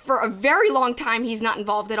 but for a very long time, he's not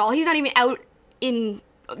involved at all. He's not even out in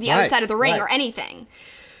the outside of the ring or anything.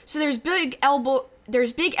 So there's big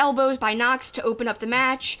elbows by Knox to open up the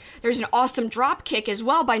match. There's an awesome drop kick as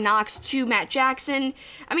well by Knox to Matt Jackson.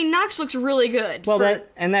 I mean, Knox looks really good. Well,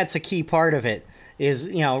 that's a key part of it.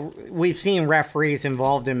 Is, we've seen referees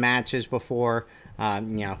involved in matches before,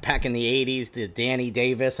 back in the 80s, the Danny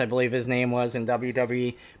Davis, I believe his name was, in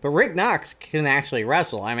WWE. But Rick Knox can actually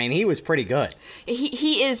wrestle. I mean, he was pretty good.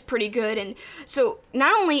 He is pretty good. And so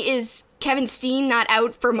not only is Kevin Steen not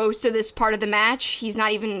out for most of this part of the match, he's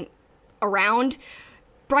not even around.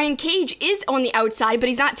 Brian Cage is on the outside, but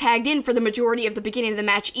he's not tagged in for the majority of the beginning of the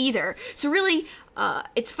match either. So really,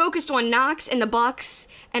 it's focused on Knox and the Bucks,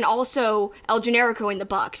 and also El Generico and the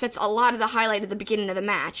Bucks. That's a lot of the highlight of the beginning of the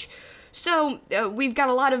match. So we've got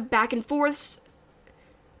a lot of back and forths.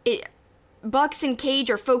 Bucks and Cage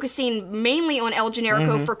are focusing mainly on El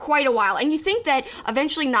Generico for quite a while. And you think that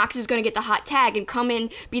eventually Nox is going to get the hot tag and come in,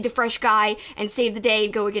 be the fresh guy, and save the day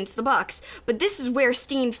and go against the Bucks. But this is where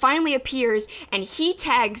Steen finally appears, and he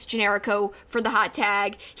tags Generico for the hot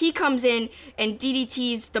tag. He comes in and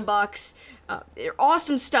DDTs the Bucks.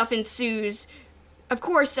 Awesome stuff ensues. Of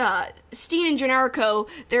course, Steen and Generico,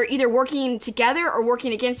 they're either working together or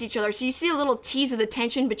working against each other. So you see a little tease of the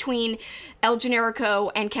tension between El Generico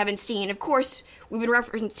and Kevin Steen. Of course, we've been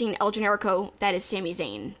referencing El Generico, that is Sami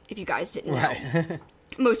Zayn, if you guys didn't know. Right.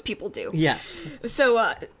 Most people do. Yes.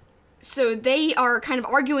 So they are kind of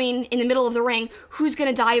arguing in the middle of the ring who's going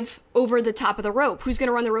to dive over the top of the rope, who's going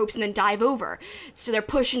to run the ropes and then dive over. So they're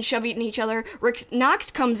pushing, shoving each other. Rick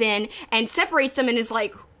Knox comes in and separates them and is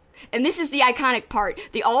like, and this is the iconic part.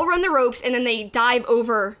 They all run the ropes and then they dive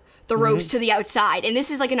over the ropes to the outside. And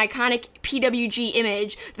this is like an iconic PWG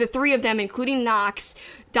image. The three of them, including Knox,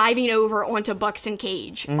 diving over onto Bucks and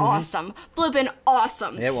Cage. Awesome. Flippin'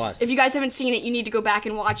 awesome. It was. If you guys haven't seen it, you need to go back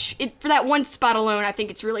and watch it. For that one spot alone, I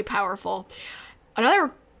think it's really powerful.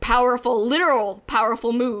 Another powerful, literal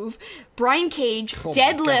powerful move. Brian Cage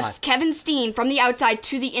deadlifts Kevin Steen from the outside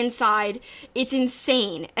to the inside. It's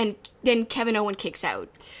insane. And then Kevin Owen kicks out.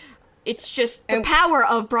 It's just the power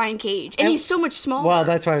of Brian Cage. And he's so much smaller. Well,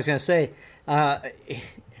 that's what I was going to say.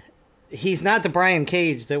 He's not the Brian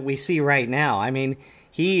Cage that we see right now. I mean,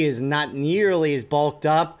 he is not nearly as bulked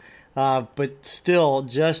up, but still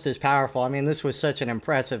just as powerful. I mean, this was such an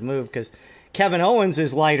impressive move because Kevin Owens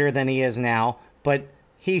is lighter than he is now, but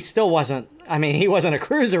he still wasn't, I mean, he wasn't a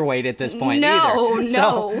cruiserweight at this point either.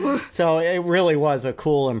 No. So it really was a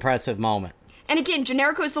cool, impressive moment. And again,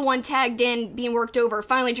 Generico's the one tagged in, being worked over.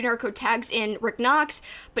 Finally, Generico tags in Rick Knox,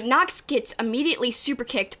 but Knox gets immediately super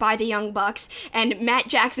kicked by the Young Bucks, and Matt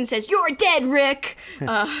Jackson says, "You're dead, Rick!"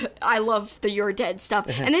 I love the "you're dead" stuff.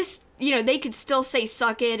 And this, they could still say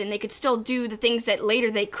 "suck it," and they could still do the things that later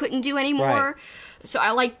they couldn't do anymore. Right. So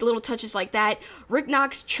I like little touches like that. Rick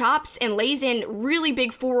Knox chops and lays in really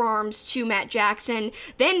big forearms to Matt Jackson.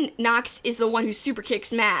 Then Knox is the one who super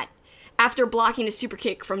kicks Matt after blocking a super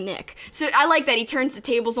kick from Nick. So I like that he turns the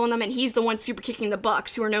tables on them, and he's the one super kicking the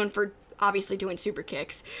Bucks, who are known for obviously doing super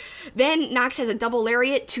kicks. Then Knox has a double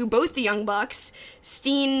lariat to both the Young Bucks.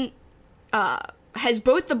 Steen has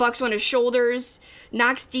both the Bucks on his shoulders.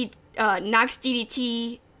 Knox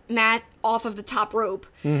DDT Matt off of the top rope.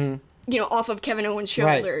 Off of Kevin Owens'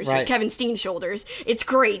 shoulders, right. Kevin Steen's shoulders. It's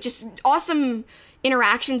great. Just awesome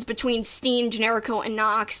interactions between Steen, Generico, and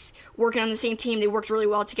Knox working on the same team. They worked really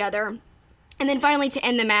well together. And then finally, to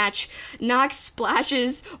end the match, Knox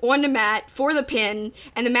splashes onto Matt for the pin,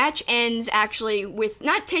 and the match ends actually with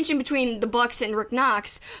not tension between the Bucks and Rick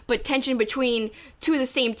Knox, but tension between two of the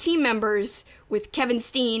same team members with Kevin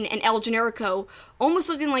Steen and El Generico, almost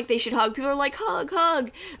looking like they should hug. People are like,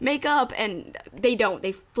 hug, make up, and they don't.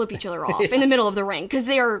 They flip each other off in the middle of the ring, because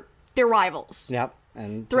they're rivals. Yep.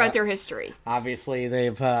 And throughout their history. Obviously,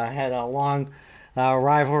 they've had a long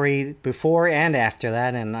rivalry before and after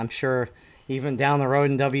that, and I'm sure even down the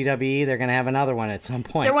road in WWE, they're going to have another one at some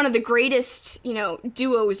point. They're one of the greatest,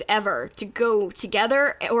 duos ever to go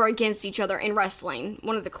together or against each other in wrestling.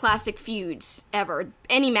 One of the classic feuds ever.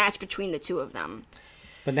 Any match between the two of them.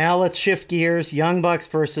 But now let's shift gears. Young Bucks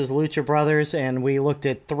versus Lucha Brothers, and we looked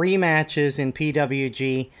at 3 matches in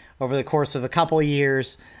PWG over the course of a couple of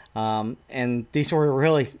years. And these were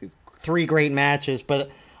really 3 great matches,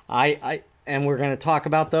 but and we're going to talk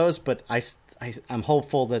about those, but I'm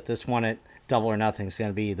hopeful that this one at Double or Nothing is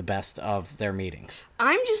going to be the best of their meetings.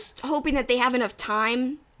 I'm just hoping that they have enough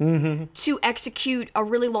time to execute a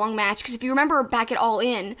really long match, because if you remember back at All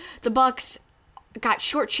In, the Bucks got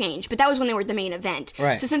shortchanged, but that was when they were the main event.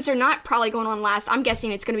 Right. So since they're not probably going on last, I'm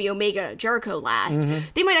guessing it's going to be Omega Jericho last.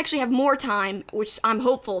 They might actually have more time, which I'm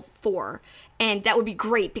hopeful for. And that would be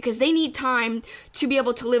great, because they need time to be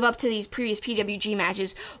able to live up to these previous PWG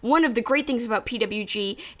matches. One of the great things about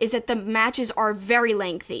PWG is that the matches are very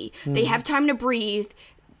lengthy. They have time to breathe.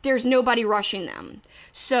 There's nobody rushing them.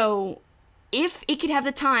 So if it could have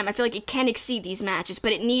the time, I feel like it can exceed these matches,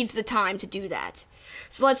 but it needs the time to do that.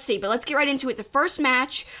 So let's see, but let's get right into it. The first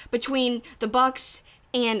match between the Bucks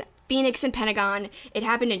and Phoenix and Pentagon. It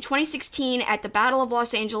happened in 2016 at the Battle of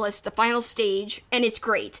Los Angeles, the final stage, and it's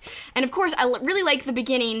great. And of course, I really like the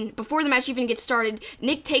beginning. Before the match even gets started,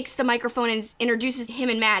 Nick takes the microphone and introduces him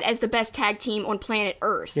and Matt as the best tag team on planet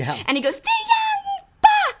Earth. Yeah. And he goes, "The Young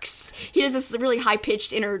Bucks!" He does this really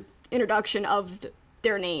high-pitched introduction of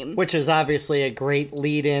their name. Which is obviously a great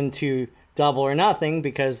lead-in to Double or Nothing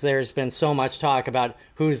because there's been so much talk about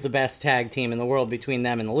who's the best tag team in the world between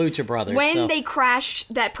them and the Lucha Brothers. When they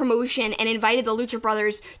crashed that promotion and invited the Lucha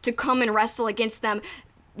Brothers to come and wrestle against them,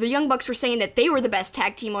 the Young Bucks were saying that they were the best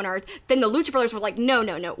tag team on Earth. Then the Lucha Brothers were like,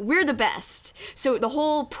 no, we're the best. So the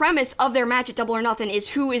whole premise of their match at Double or Nothing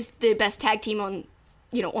is who is the best tag team on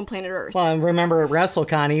planet Earth. Well, and remember at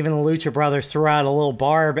WrestleCon, even the Lucha Brothers threw out a little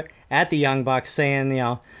barb at the Young Bucks saying,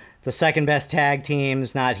 the second best tag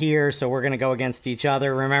team's not here, so we're going to go against each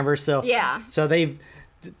other, remember? So yeah.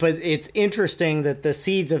 But it's interesting that the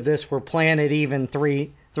seeds of this were planted even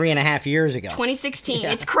 3.5 years ago. 2016.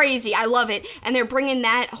 Yeah. It's crazy. I love it. And they're bringing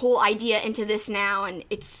that whole idea into this now, and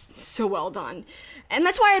it's so well done. And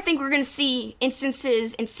that's why I think we're going to see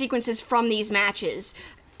instances and sequences from these matches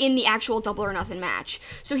in the actual Double or Nothing match.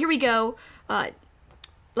 So here we go.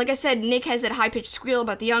 Like I said, Nick has that high-pitched squeal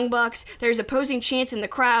about the Young Bucks. There's opposing chants in the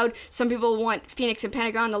crowd. Some people want Phoenix and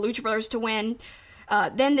Pentagon, the Lucha Brothers, to win.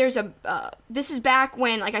 Then there's this is back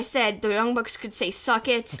when, like I said, the Young Bucks could say "suck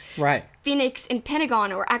it." Right. Phoenix and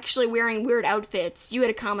Pentagon were actually wearing weird outfits. You had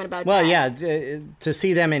a comment about that. Well, yeah, to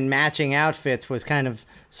see them in matching outfits was kind of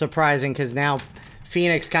surprising because now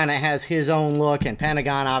Phoenix kind of has his own look and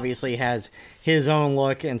Pentagon obviously has his own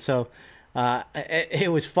look. And so it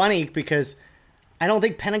was funny because I don't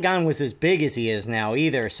think Pentagon was as big as he is now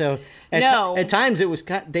either. So at times it was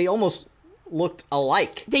they almost looked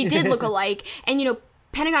alike. They did look alike. And,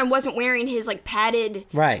 Pentagon wasn't wearing his, padded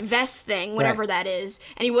vest thing, whatever that is.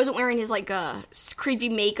 And he wasn't wearing his, creepy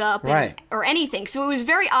makeup or anything. So it was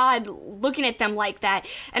very odd looking at them like that.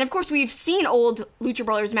 And, of course, we've seen old Lucha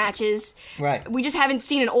Brothers matches. Right. We just haven't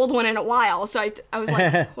seen an old one in a while. So I was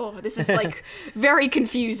like, oh, this is, very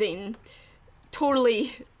confusing.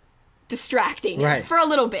 Totally distracting for a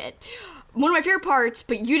little bit. One of my favorite parts,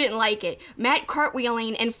 but you didn't like it, Matt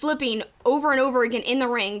cartwheeling and flipping over and over again in the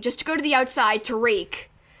ring just to go to the outside to rake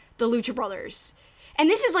the Lucha Brothers. And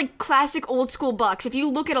this is classic old school Bucks. If you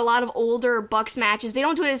look at a lot of older Bucks matches, they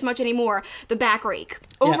don't do it as much anymore. The back rake.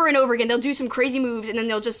 Over and over again, they'll do some crazy moves and then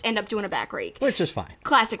they'll just end up doing a back rake. Which is fine.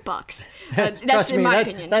 Classic Bucks. That's in my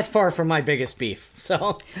opinion. That's far from my biggest beef.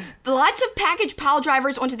 So lots of package pile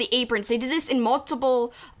drivers onto the aprons. They did this in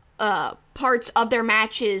multiple parts of their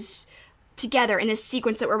matches together in this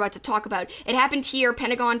sequence that we're about to talk about. It happened here.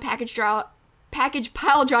 Pentagon package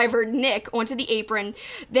pile driver Nick onto the apron.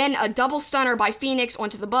 Then a double stunner by Phoenix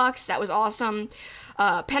onto the Bucks. That was awesome.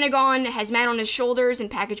 Pentagon has Matt on his shoulders and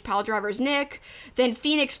package pile drivers Nick. Then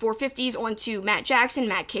Phoenix 450s onto Matt Jackson.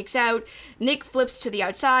 Matt kicks out. Nick flips to the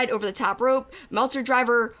outside over the top rope. Meltzer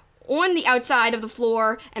driver on the outside of the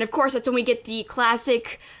floor. And of course, that's when we get the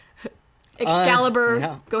classic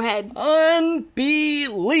Excalibur. Go ahead.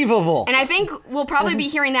 Unbelievable. And I think we'll probably be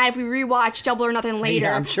hearing that if we rewatch Double or Nothing later.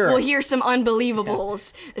 Yeah, I'm sure. We'll hear some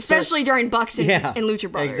unbelievables, especially during Bucks and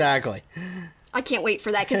Lucha Brothers. Exactly. I can't wait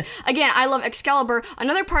for that because, again, I love Excalibur,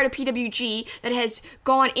 another part of PWG that has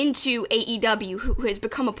gone into AEW, who has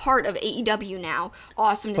become a part of AEW now.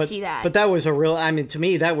 Awesome to see that. But that was to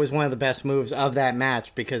me, that was one of the best moves of that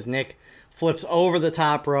match because Nick flips over the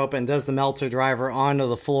top rope and does the Meltzer driver onto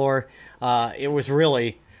the floor. It was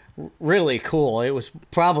really, really cool. It was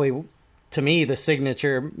probably, to me, the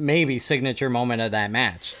signature moment of that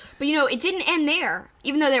match. But, it didn't end there.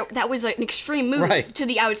 Even though that was an extreme move to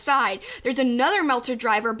the outside. There's another Meltzer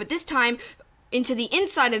driver, but this time into the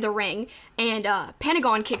inside of the ring, and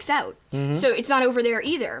Pentagon kicks out. Mm-hmm. So it's not over there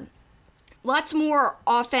either. Lots more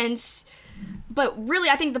offense. But really,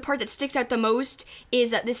 I think the part that sticks out the most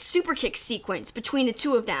is this super kick sequence between the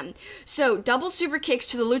two of them. So, double super kicks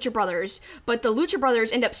to the Lucha Brothers, but the Lucha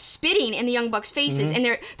Brothers end up spitting in the Young Bucks' faces,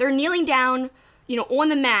 and they're kneeling down, on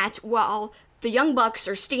the mat while the Young Bucks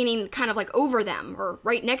are standing kind of over them or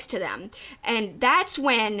right next to them. And that's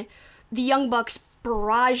when the Young Bucks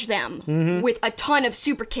barrage them with a ton of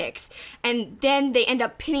super kicks. And then they end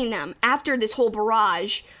up pinning them after this whole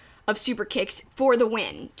barrage of super kicks for the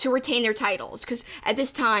win to retain their titles, because at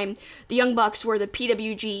this time the Young Bucks were the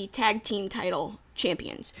PWG tag team title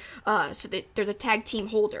champions, so they're the tag team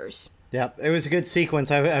holders. Yep, it was a good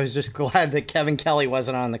sequence. I was just glad that Kevin Kelly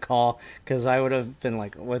wasn't on the call, because I would have been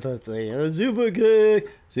with the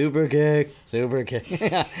super kick.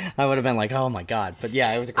 I would have been like, oh my god. But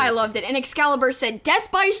yeah, it was a great loved it. And Excalibur said,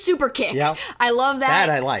 death by super kick. Yep. I love that. That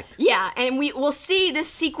I liked. Yeah, and we'll see this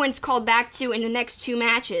sequence called back to in the next two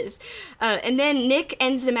matches. And then Nick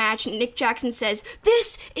ends the match, and Nick Jackson says,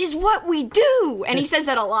 this is what we do! And he says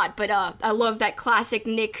that a lot, but I love that classic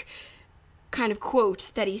Nick kind of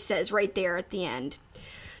quote that he says right there at the end.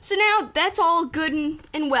 So now that's all good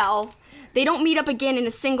and well. they don't meet up again in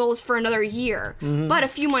a singles for another year. But a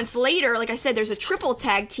few months later, like I said, there's a triple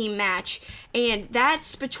tag team match, and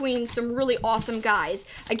that's between some really awesome guys.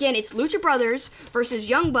 Again, it's Lucha Brothers versus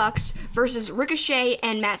Young Bucks versus Ricochet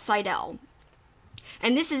and Matt Sydal.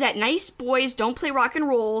 And this is at Nice Boys Don't Play Rock and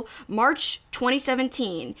Roll, March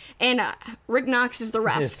 2017. And Rick Knox is the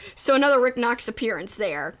ref. Yes. So another Rick Knox appearance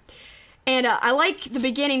there. And I like the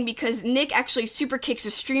beginning because Nick actually super kicks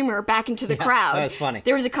a streamer back into the crowd. That's funny.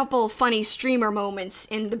 There was a couple of funny streamer moments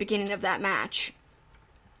in the beginning of that match.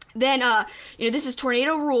 Then, this is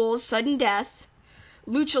Tornado Rules, Sudden Death.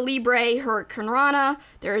 Lucha Libre, Hurricane Rana.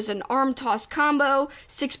 There's an arm toss combo,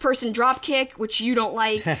 6-person drop kick, which you don't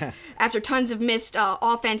like, after tons of missed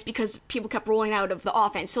offense because people kept rolling out of the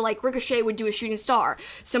offense. So like Ricochet would do a shooting star,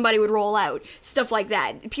 somebody would roll out, stuff like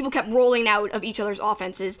that. People kept rolling out of each other's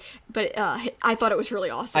offenses, but I thought it was really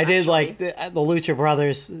awesome. I did actually. like the Lucha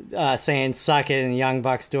Brothers saying "suck it" and Young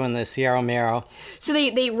Bucks doing the Sierra Mero. So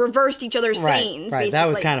they reversed each other's sayings, Right, basically. that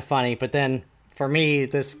was kind of funny, but then for me,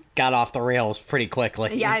 this got off the rails pretty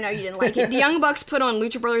quickly. Yeah, I know you didn't like it. The Young Bucks put on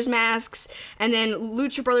Lucha Brothers masks, and then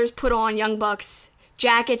Lucha Brothers put on Young Bucks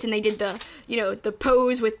jackets, and they did the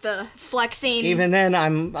pose with the flexing. Even then,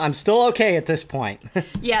 I'm still okay at this point.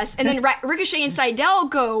 Yes, and then Ricochet and Sydal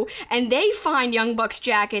go, and they find Young Bucks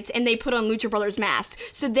jackets, and they put on Lucha Brothers masks.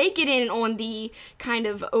 So they get in on the kind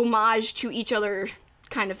of homage to each other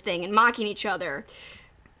kind of thing, and mocking each other.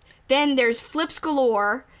 Then there's Flips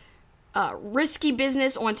Galore. Risky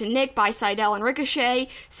Business onto Nick by Sydal and Ricochet.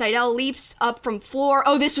 Sydal leaps up from floor.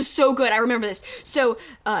 Oh, this was so good. I remember this. So,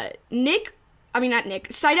 Sydal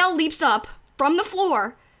leaps up from the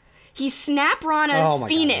floor. He snap Rana's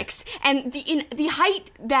Phoenix. And the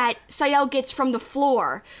height that Sydal gets from the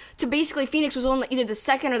floor to basically Phoenix was on either the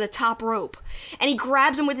second or the top rope. And he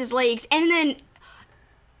grabs him with his legs. And then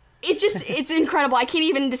it's incredible. I can't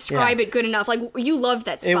even describe it good enough. Like, you loved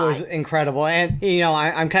that spot. It was incredible. And,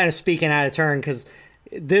 I'm kind of speaking out of turn because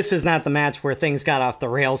this is not the match where things got off the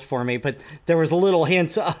rails for me, but there was little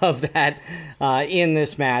hints of that in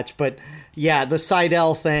this match. But, yeah, the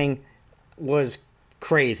Sydal thing was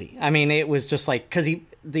crazy. I mean, it was just like, because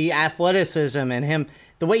the athleticism and him,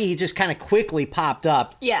 the way he just kind of quickly popped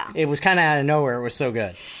up. Yeah. It was kind of out of nowhere. It was so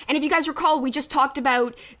good. And if you guys recall, we just talked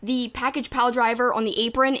about the package pile driver on the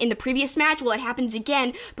apron in the previous match. Well, it happens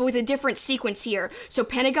again, but with a different sequence here. So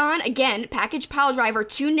Pentagon, again, package pile driver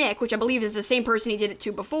to Nick, which I believe is the same person he did it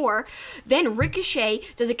to before. Then Ricochet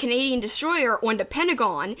does a Canadian Destroyer onto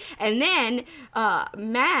Pentagon. And then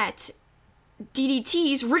Matt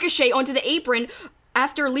DDTs Ricochet onto the apron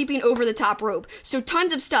after leaping over the top rope. So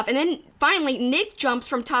tons of stuff. And then finally, Nick jumps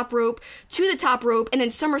from top rope to the top rope and then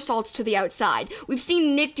somersaults to the outside. We've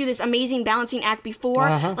seen Nick do this amazing balancing act before.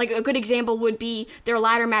 Like, a good example would be their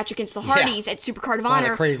ladder match against the Hardys at Supercard of Honor. One of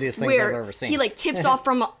the craziest things I've ever seen. He, tips off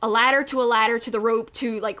from a ladder to the rope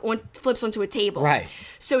to, flips onto a table. Right.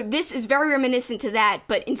 So this is very reminiscent to that,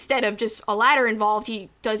 but instead of just a ladder involved, he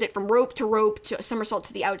does it from rope to a somersault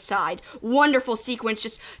to the outside. Wonderful sequence,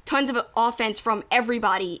 just tons of offense from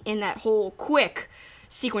everybody in that whole quick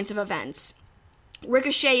sequence of events.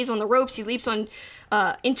 Ricochet is on the ropes. He leaps on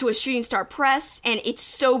into a shooting star press, and it's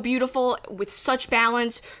so beautiful with such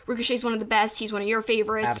balance. Ricochet's one of the best. He's one of your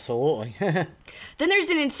favorites. Absolutely. Then there's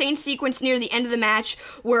an insane sequence near the end of the match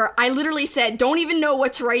where I literally said, don't even know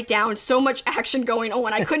what to write down. So much action going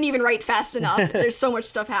on. I couldn't even write fast enough. There's so much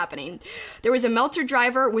stuff happening. There was a Meltzer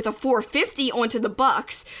driver with a 450 onto the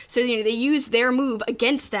Bucks. So, they used their move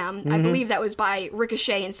against them. I believe that was by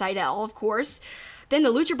Ricochet and Sydal, of course. Then the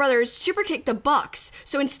Lucha Brothers super kick the Bucks.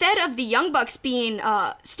 So instead of the Young Bucks being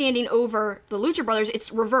standing over the Lucha Brothers,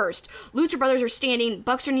 it's reversed. Lucha Brothers are standing,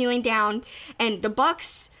 Bucks are kneeling down, and the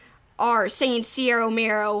Bucks are saying Sierra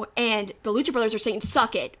Mero, and the Lucha Brothers are saying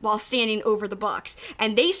suck it while standing over the Bucks.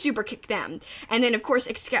 And they super kick them. And then, of course,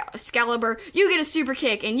 Excalibur, you get a super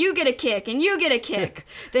kick, and you get a kick, and you get a kick.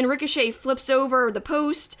 Then Ricochet flips over the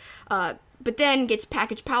post, but then gets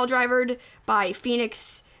package pile drivered by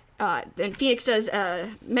Phoenix. Then Phoenix does a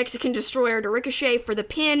Mexican Destroyer to Ricochet for the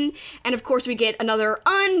pin. And of course we get another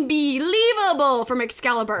unbelievable from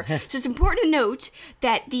Excalibur. So it's important to note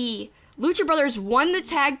that the Lucha Brothers won the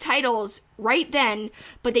tag titles right then,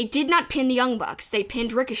 but they did not pin the Young Bucks. They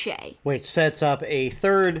pinned Ricochet. Which sets up a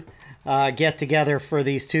third get-together for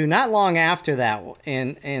these two. Not long after that,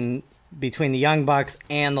 in between the Young Bucks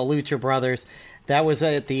and the Lucha Brothers. That was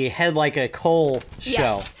at the Head Like a Coal show.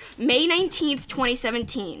 Yes, May 19th,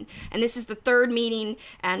 2017. And this is the third meeting,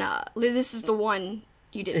 and this is the one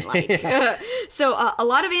you didn't like. So a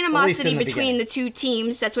lot of animosity between the two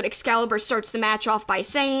teams. That's what Excalibur starts the match off by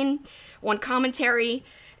saying on commentary.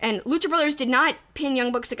 And Lucha Brothers did not pin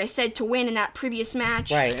Young Bucks, like I said, to win in that previous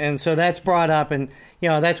match. Right, and so that's brought up, and,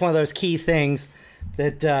 that's one of those key things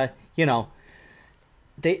that,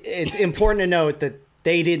 it's important to note that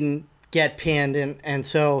they didn't get pinned, and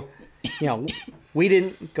so, we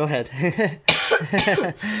didn't... Go ahead.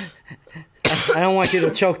 I don't want you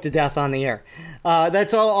to choke to death on the air.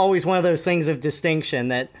 That's always one of those things of distinction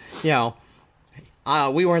that,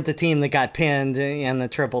 we weren't the team that got pinned in the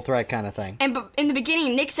triple threat kind of thing. And in the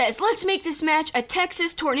beginning, Nick says, let's make this match a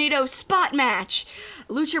Texas Tornado spot match.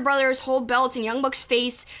 Lucha Brothers hold belts in Young Bucks'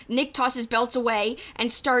 face. Nick tosses belts away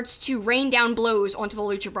and starts to rain down blows onto the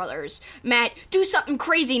Lucha Brothers. Matt, do something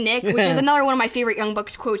crazy, Nick, which is another one of my favorite Young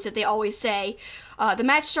Bucks quotes that they always say. The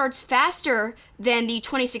match starts faster than the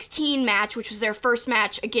 2016 match, which was their first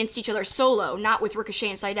match against each other solo, not with Ricochet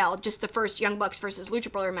and Sydal, just the first Young Bucks versus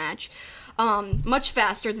Lucha Brother match. Much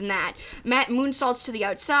faster than that. Matt moonsaults to the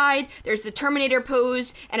outside, there's the Terminator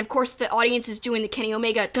pose, and of course the audience is doing the Kenny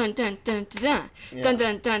Omega dun dun dun dun dun, dun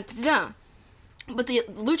dun dun dun dun. But the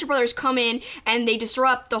Lucha Brothers come in and they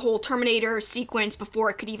disrupt the whole Terminator sequence before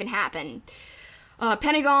it could even happen.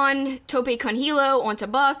 Pentagon, Tope con Hilo onto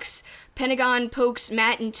Bucks. Pentagon pokes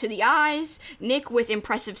Matt into the eyes. Nick with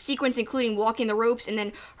impressive sequence, including walking the ropes, and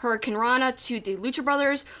then Hurricane Rana to the Lucha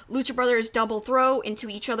Brothers. Lucha Brothers double throw into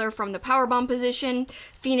each other from the powerbomb position.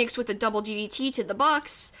 Phoenix with a double DDT to the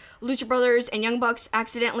Bucks. Lucha Brothers and Young Bucks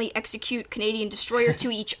accidentally execute Canadian Destroyer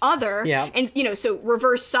to each other. Yeah. And, so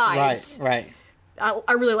reverse sides. Right.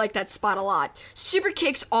 I really like that spot a lot. Super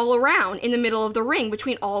kicks all around in the middle of the ring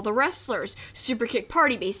between all the wrestlers. Super kick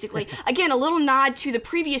party, basically. Again, a little nod to the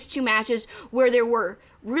previous two matches where there were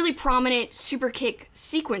really prominent super kick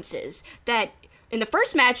sequences that in the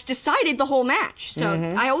first match decided the whole match. So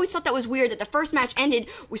I always thought that was weird that the first match ended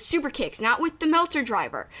with super kicks, not with the Meltzer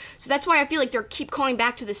driver. So that's why I feel like they keep calling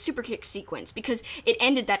back to the super kick sequence, because it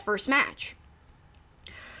ended that first match.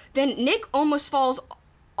 Then Nick almost falls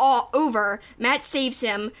all over. Matt saves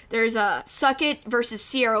him. There's a Suck It versus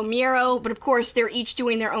Cero Miedo, but of course they're each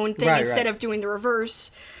doing their own thing instead of doing the reverse.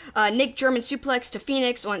 Nick German suplex to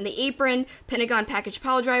Phoenix on the apron. Pentagon package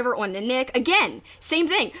pile driver on to Nick. Again, same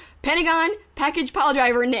thing. Pentagon package pile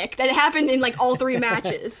driver Nick. That happened in like all three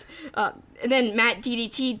matches. And then Matt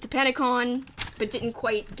DDT'd to Pentagon, but didn't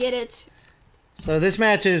quite get it. So this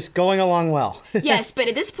match is going along well. Yes, but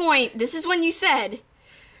at this point, this is when you said,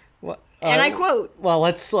 and I quote, well,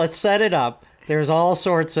 let's set it up. There's all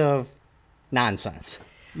sorts of nonsense.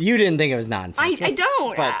 You didn't think it was nonsense. I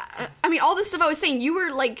don't. But, I mean, all this stuff I was saying, you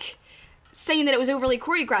were like saying that it was overly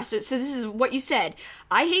choreographed. So this is what you said.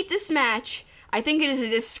 I hate this match. I think it is a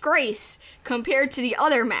disgrace compared to the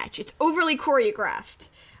other match. It's overly choreographed.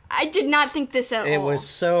 I did not think this at all. It was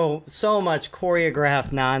so much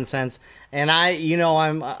choreographed nonsense, and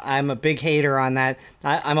I'm a big hater on that.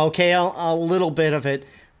 I'm okay a little bit of it,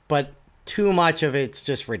 but too much of it's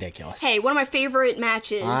just ridiculous. Hey, one of my favorite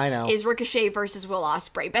matches is Ricochet versus Will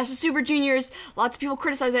Ospreay. Best of Super Juniors. Lots of people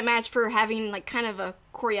criticize that match for having like kind of a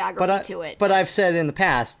choreography to it. But I've said in the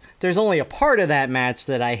past, there's only a part of that match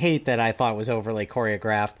that I hate that I thought was overly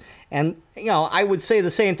choreographed. And, I would say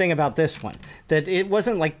the same thing about this one. That it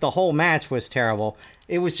wasn't like the whole match was terrible.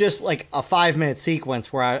 It was just like a 5-minute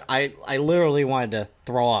sequence where I literally wanted to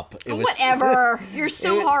throw up. Whatever. You're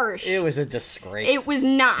so harsh. It was a disgrace. It was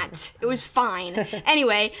not. It was fine.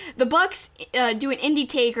 Anyway, the Bucks do an indie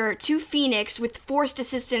taker to Phoenix with forced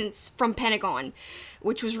assistance from Pentagon,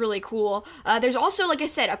 which was really cool. There's also, like I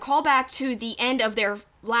said, a callback to the end of their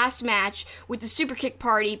last match with the super kick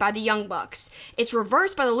party by the Young Bucks. It's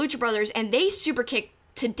reversed by the Lucha Brothers, and they super kick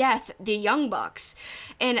to death the Young Bucks.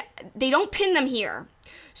 And they don't pin them here.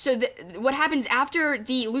 So what happens after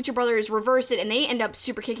the Lucha Brothers reverse it and they end up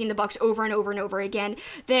super kicking the Bucks over and over and over again,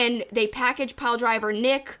 then they package piledriver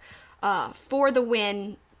Nick for the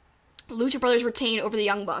win. Lucha Brothers retain over the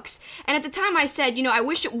Young Bucks. And at the time I said, I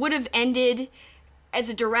wish it would have ended as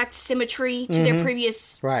a direct symmetry to their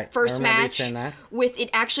previous first match, with it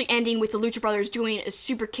actually ending with the Lucha Brothers doing a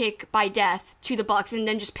super kick by death to the Bucks and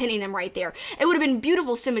then just pinning them right there. It would have been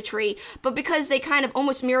beautiful symmetry, but because they kind of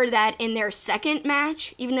almost mirrored that in their second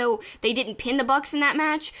match, even though they didn't pin the Bucks in that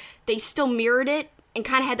match, they still mirrored it and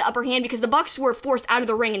kind of had the upper hand because the Bucks were forced out of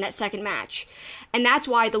the ring in that second match. And that's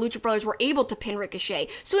why the Lucha Brothers were able to pin Ricochet.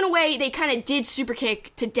 So in a way, they kind of did super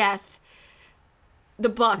kick to death the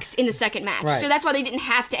Bucks in the second match. So that's why they didn't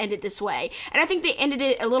have to end it this way. And I think they ended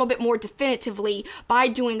it a little bit more definitively by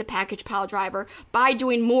doing the package pile driver, by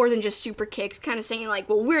doing more than just super kicks, kind of saying like,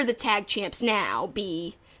 well, we're the tag champs now,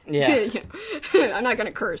 B. Yeah. I'm not going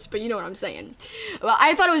to curse, but you know what I'm saying. Well,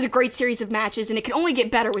 I thought it was a great series of matches, and it can only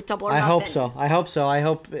get better with Double or Nothing. I hope so. I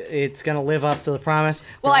hope it's going to live up to the promise.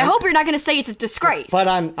 Well, I hope you're not going to say it's a disgrace. But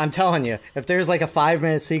I'm telling you, if there's like a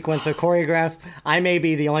 5-minute sequence of choreographs, I may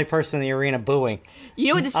be the only person in the arena booing. You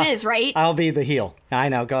know what this is, right? I'll be the heel. I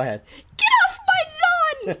know. Go ahead. Get off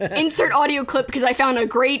my lawn! Insert audio clip because I found a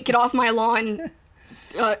great get off my lawn,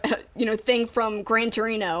 thing from Gran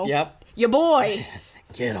Torino. Yep. Your boy.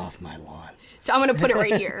 Get off my lawn. So I'm going to put it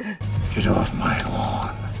right here. Get off my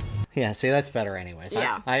lawn. Yeah, see, that's better anyways.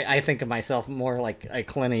 Yeah. I think of myself more like a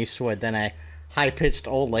Clint Eastwood than a high-pitched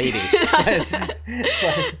old lady.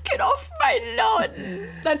 Get off my lawn.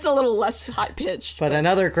 That's a little less high-pitched. But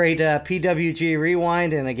another great PWG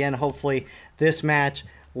rewind, and again, hopefully this match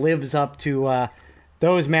lives up to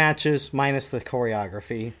those matches minus the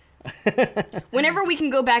choreography. Whenever we can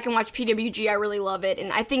go back and watch PWG, I really love it,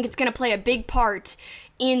 and I think it's going to play a big part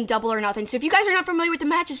in Double or Nothing. So if you guys are not familiar with the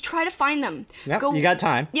matches, try to find them. Yep, you got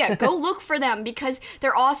time. Yeah, go look for them because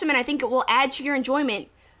they're awesome, and I think it will add to your enjoyment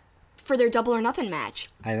for their Double or Nothing match.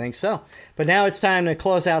 I think so. But now it's time to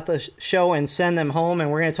close out the show and send them home,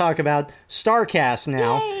 and we're going to talk about StarCast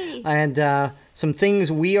now. Yay! And some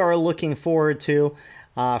things we are looking forward to.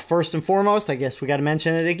 First and foremost, I guess we got to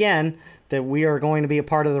mention it again, that we are going to be a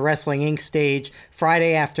part of the Wrestling Inc. stage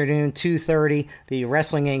Friday afternoon, 2:30, the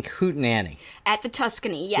Wrestling Inc. Hootenanny. At the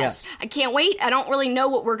Tuscany, yes. I can't wait. I don't really know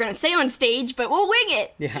what we're going to say on stage, but we'll wing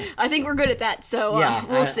it. Yeah. I think we're good at that, so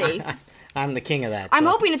we'll see. I'm the king of that. I'm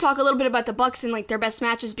hoping to talk a little bit about the Bucks and like their best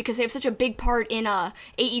matches because they have such a big part in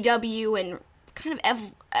AEW and kind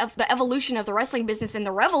of the evolution of the wrestling business and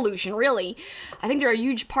the revolution, really. I think they're a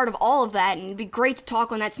huge part of all of that, and it'd be great to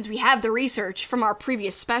talk on that since we have the research from our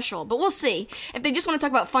previous special. But we'll see. If they just want to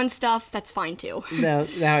talk about fun stuff, that's fine too. Now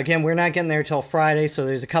again, we're not getting there till Friday, so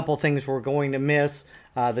there's a couple things we're going to miss.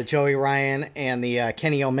 The Joey Ryan and the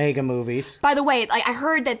Kenny Omega movies. By the way, I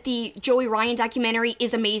heard that the Joey Ryan documentary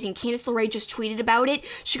is amazing. Candice LeRae just tweeted about it.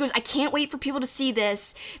 She goes, I can't wait for people to see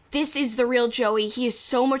this. This is the real Joey. He is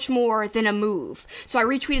so much more than a move. So I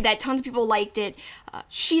retweeted that. Tons of people liked it.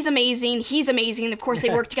 She's amazing. He's amazing. And of course, they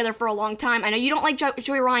worked together for a long time. I know you don't like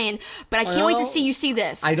Joey Ryan, but I can't wait to see you see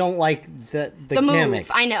this. I don't like the move. Gimmick.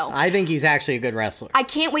 I know. I think he's actually a good wrestler. I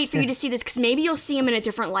can't wait for you to see this because maybe you'll see him in a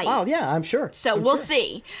different light. Oh, yeah, I'm sure. So we'll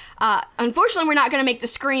see. Unfortunately, we're not going to make the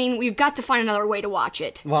screen. We've got to find another way to watch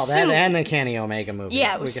it. Well, that and the Kenny Omega movie.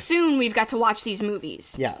 Yeah, soon we've got to watch these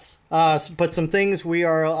movies. Yes. But some things we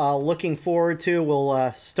are looking forward to.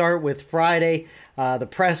 We'll start with Friday. The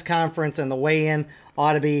press conference and the weigh-in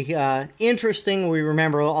ought to be interesting. We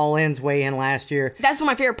remember All In's weigh-in last year. That's one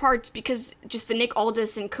of my favorite parts because just the Nick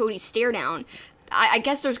Aldis and Cody stare down. I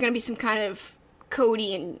guess there's going to be some kind of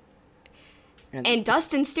Cody and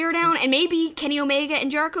Dustin stare down, and maybe Kenny Omega and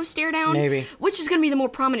Jericho stare down. Maybe. Which is going to be the more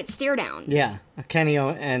prominent stare down? Yeah, Kenny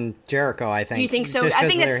and Jericho, I think. You think so? I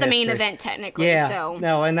think that's the main event, technically. Yeah, so.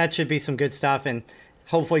 No, and that should be some good stuff, and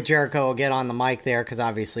hopefully Jericho will get on the mic there, because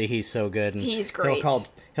obviously he's so good. And he's great.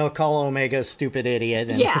 He'll call Omega a stupid idiot.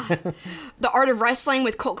 And yeah. The Art of Wrestling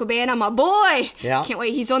with Colt Cabana, my boy. Yeah. Can't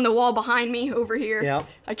wait. He's on the wall behind me over here. Yep.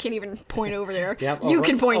 I can't even point over there. Yep. You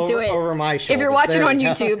can point to it. Over my shoulder. If you're watching on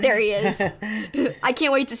YouTube, there he is. I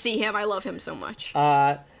can't wait to see him. I love him so much.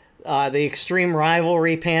 The Extreme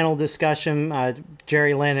Rivalry panel discussion,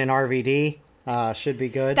 Jerry Lynn and RVD. Should be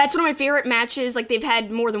good. That's one of my favorite matches. Like, they've had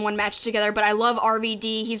more than one match together, but I love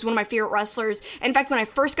RVD. He's one of my favorite wrestlers. In fact, when I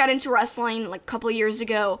first got into wrestling, like a couple of years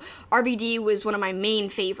ago, RVD was one of my main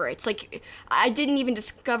favorites. Like, I didn't even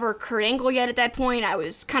discover Kurt Angle yet at that point. I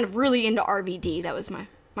was kind of really into RVD. That was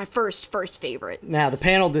my first favorite. Now, the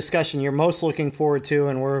panel discussion you're most looking forward to,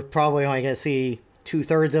 and we're probably only going to see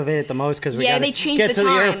 2/3 of it at the most, because we got to get to the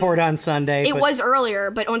airport on Sunday. It was earlier,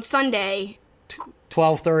 but on Sunday...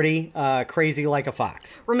 12:30, Crazy Like a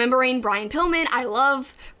Fox. Remembering Brian Pillman. I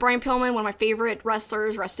love Brian Pillman, one of my favorite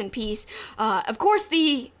wrestlers. Rest in peace. Of course,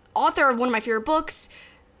 the author of one of my favorite books,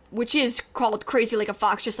 which is called Crazy Like a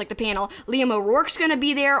Fox, just like the panel. Liam O'Rourke's going to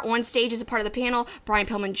be there on stage as a part of the panel. Brian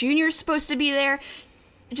Pillman Jr. is supposed to be there.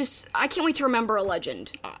 I can't wait to remember a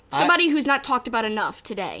legend. Somebody who's not talked about enough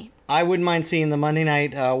today. I wouldn't mind seeing the Monday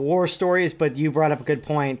Night War stories, but you brought up a good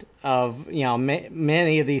point of,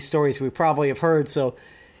 many of these stories we probably have heard, so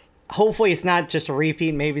hopefully it's not just a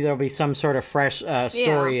repeat. Maybe there'll be some sort of fresh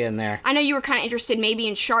story in there. I know you were kind of interested maybe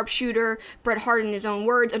in Sharpshooter, Bret Hart in his own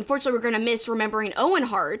words. Unfortunately, we're going to miss Remembering Owen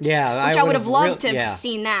Hart, which I would have loved to have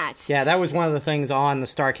seen that. Yeah, that was one of the things on the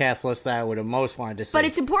StarCast list that I would have most wanted to see. But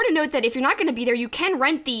it's important to note that if you're not going to be there, you can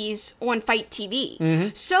rent these on Fight TV. Mm-hmm.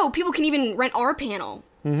 So people can even rent our panel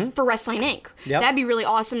for Wrestling Inc. Yep. That'd be really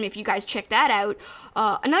awesome if you guys check that out.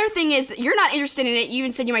 Another thing is, you're not interested in it. You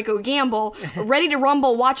even said you might go gamble. Ready to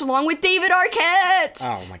Rumble, watch along with David Arquette.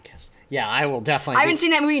 Oh my gosh. Yeah, I will definitely. I haven't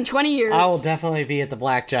seen that movie in 20 years. I will definitely be at the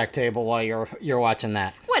blackjack table while you're watching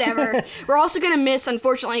that. Whatever. We're also going to miss,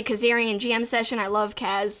 unfortunately, Kazarian GM session. I love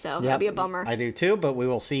Kaz, so that'd be a bummer. I do too, but we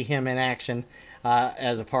will see him in action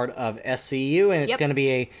as a part of SCU, and it's going to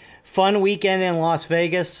be a fun weekend in Las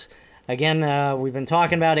Vegas. Again, we've been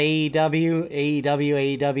talking about AEW.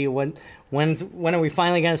 When are we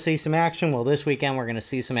finally going to see some action? Well, this weekend we're going to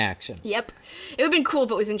see some action. Yep. It would have been cool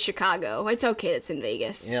if it was in Chicago. It's okay it's in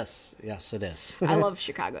Vegas. Yes, it is. I love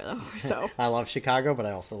Chicago, though, so. I love Chicago, but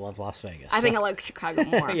I also love Las Vegas. I think I like Chicago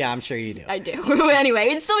more. Yeah, I'm sure you do. I do. Anyway,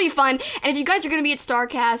 it'd still be fun. And if you guys are going to be at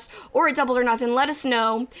StarCast or at Double or Nothing, let us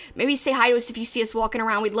know. Maybe say hi to us if you see us walking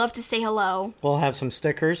around. We'd love to say hello. We'll have some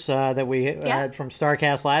stickers that we had from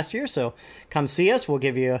StarCast last year, so come see us. We'll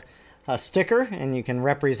give you a sticker, and you can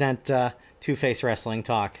represent Two-Face Wrestling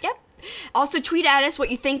Talk. Yep. Also, tweet at us what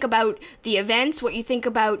you think about the events, what you think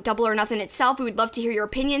about Double or Nothing itself. We would love to hear your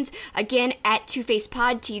opinions. Again, at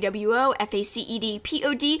TwoFacePod,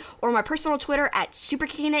 TWOFACEDPOD, or my personal Twitter at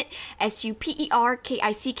SuperKickingIt,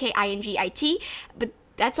 SuperKickingIt. But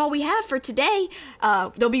that's all we have for today.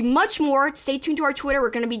 There'll be much more. Stay tuned to our Twitter. We're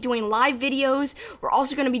going to be doing live videos. We're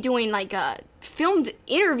also going to be doing filmed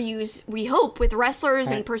interviews, we hope, with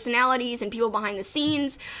wrestlers and personalities and people behind the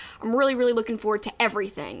scenes. I'm really, really looking forward to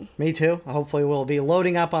everything. Me too. Hopefully we'll be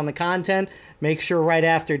loading up on the content. Make sure right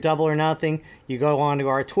after Double or Nothing, you go onto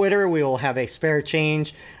our Twitter. We will have a spare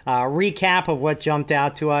change recap of what jumped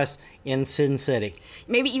out to us in Sin City.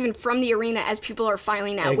 Maybe even from the arena as people are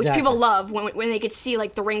filing out, which people love when they could see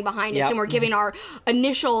the ring behind us, and we're giving our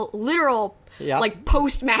initial literal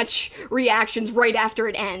post-match reactions right after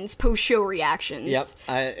it ends, post-show reactions. Yep.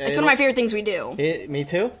 It's one of my favorite things we do. Me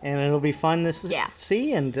too, and it'll be fun to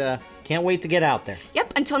see, and can't wait to get out there.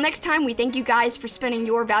 Yep. Until next time, we thank you guys for spending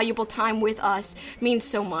your valuable time with us. It means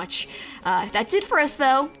so much. That's it for us,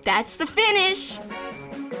 though. That's the finish.